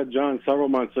you said, John, several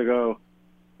months ago,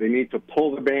 they need to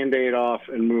pull the Band-Aid off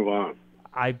and move on.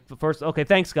 Okay,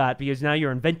 thanks, Scott, because now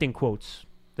you're inventing quotes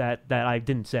that I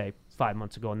didn't say 5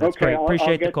 months ago, and that's Okay, great. I'll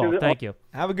Appreciate the get call. to Thank you.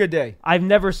 Have a good day. I've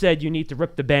never said you need to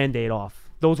rip the Band-Aid off.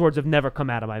 Those words have never come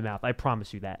out of my mouth. I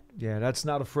promise you that. Yeah, that's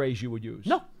not a phrase you would use.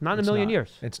 No, not in a It's million not.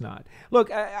 years. It's not.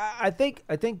 Look, I think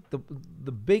the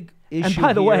big issue. And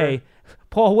by the here- way,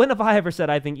 Paul, when have I ever said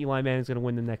I think Eli Manning's going to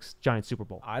win the next Giants Super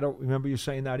Bowl? I don't remember you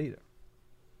saying that either.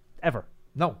 Ever.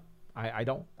 No, I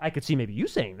don't. I could see maybe you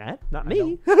saying that, not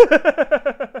me.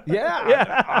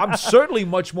 Yeah, I'm certainly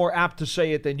much more apt to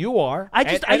say it than you are. I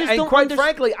just and don't quite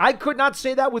frankly, I could not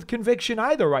say that with conviction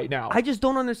either right now. I just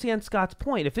don't understand Scott's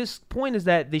point. If his point is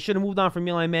that they should have moved on from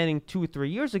Eli Manning 2 or 3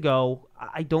 years ago,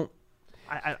 I don't.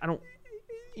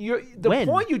 The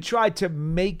point you tried to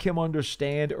make him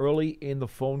understand early in the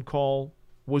phone call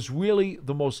was really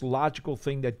the most logical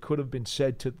thing that could have been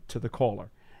said to the caller.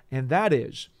 And that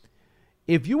is,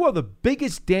 if you are the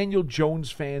biggest Daniel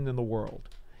Jones fan in the world,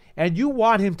 and you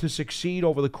want him to succeed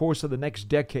over the course of the next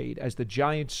decade as the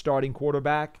Giants' starting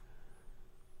quarterback,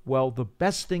 well, the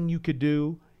best thing you could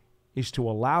do is to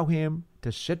allow him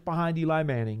to sit behind Eli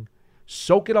Manning,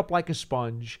 soak it up like a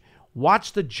sponge,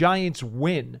 watch the Giants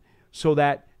win so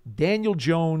that Daniel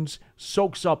Jones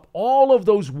soaks up all of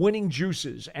those winning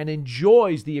juices and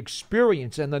enjoys the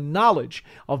experience and the knowledge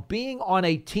of being on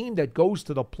a team that goes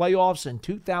to the playoffs in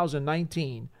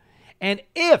 2019. And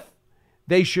if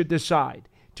they should decide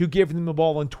to give him the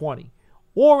ball in 20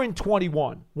 or in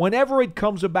 21, whenever it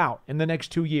comes about in the next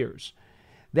 2 years,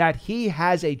 that he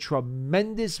has a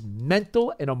tremendous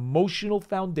mental and emotional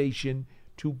foundation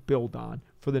to build on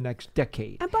for the next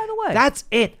decade. And by the way, that's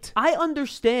it. I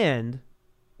understand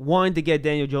wanting to get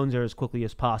Daniel Jones there as quickly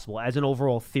as possible as an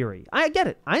overall theory. I get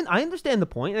it. I understand the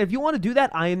point. And if you want to do that,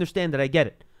 I understand that. I get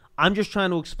it. I'm just trying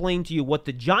to explain to you what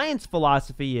the Giants'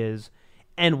 philosophy is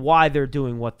and why they're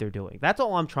doing what they're doing. That's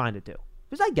all I'm trying to do.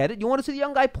 Because I get it. You want to see the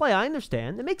young guy play. I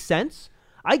understand. It makes sense.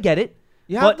 I get it.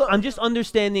 I'm just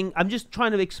understanding. I'm just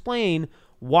trying to explain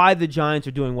why the Giants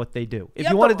are doing what they do. If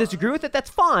you want to disagree with it, that's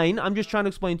fine. I'm just trying to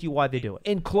explain to you why they do it.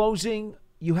 In closing,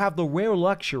 you have the rare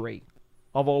luxury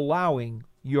of allowing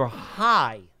your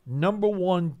high number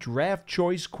 1 draft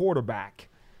choice quarterback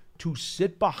to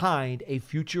sit behind a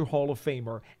future Hall of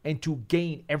Famer and to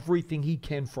gain everything he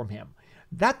can from him.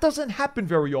 That doesn't happen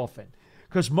very often,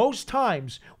 because most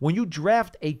times when you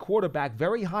draft a quarterback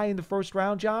very high in the first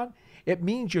round, John, it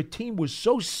means your team was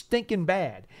so stinking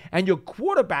bad and your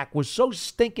quarterback was so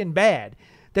stinking bad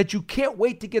that you can't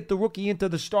wait to get the rookie into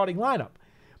the starting lineup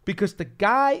because the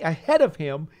guy ahead of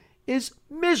him is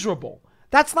miserable.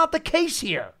 That's not the case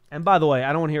here. And by the way,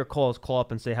 I don't want to hear callers call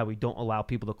up and say how we don't allow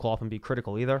people to call up and be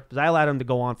critical either, because I allowed him to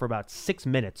go on for about 6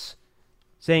 minutes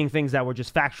saying things that were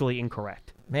just factually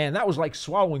incorrect. Man, that was like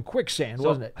swallowing quicksand,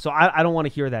 wasn't it? So I don't want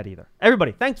to hear that either.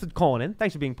 Everybody, thanks for calling in.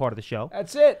 Thanks for being part of the show.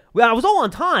 That's it. Well, I was all on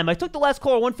time. I took the last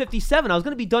call at 1:57. I was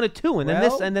going to be done at 2, and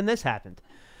then this happened.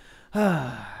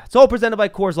 It's all presented by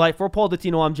Coors Light. For Paul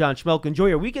Dottino, I'm John Schmelk. Enjoy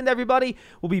your weekend, everybody.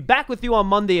 We'll be back with you on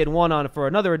Monday at 1 for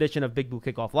another edition of Big Blue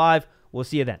Kickoff Live. We'll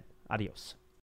see you then. Adios.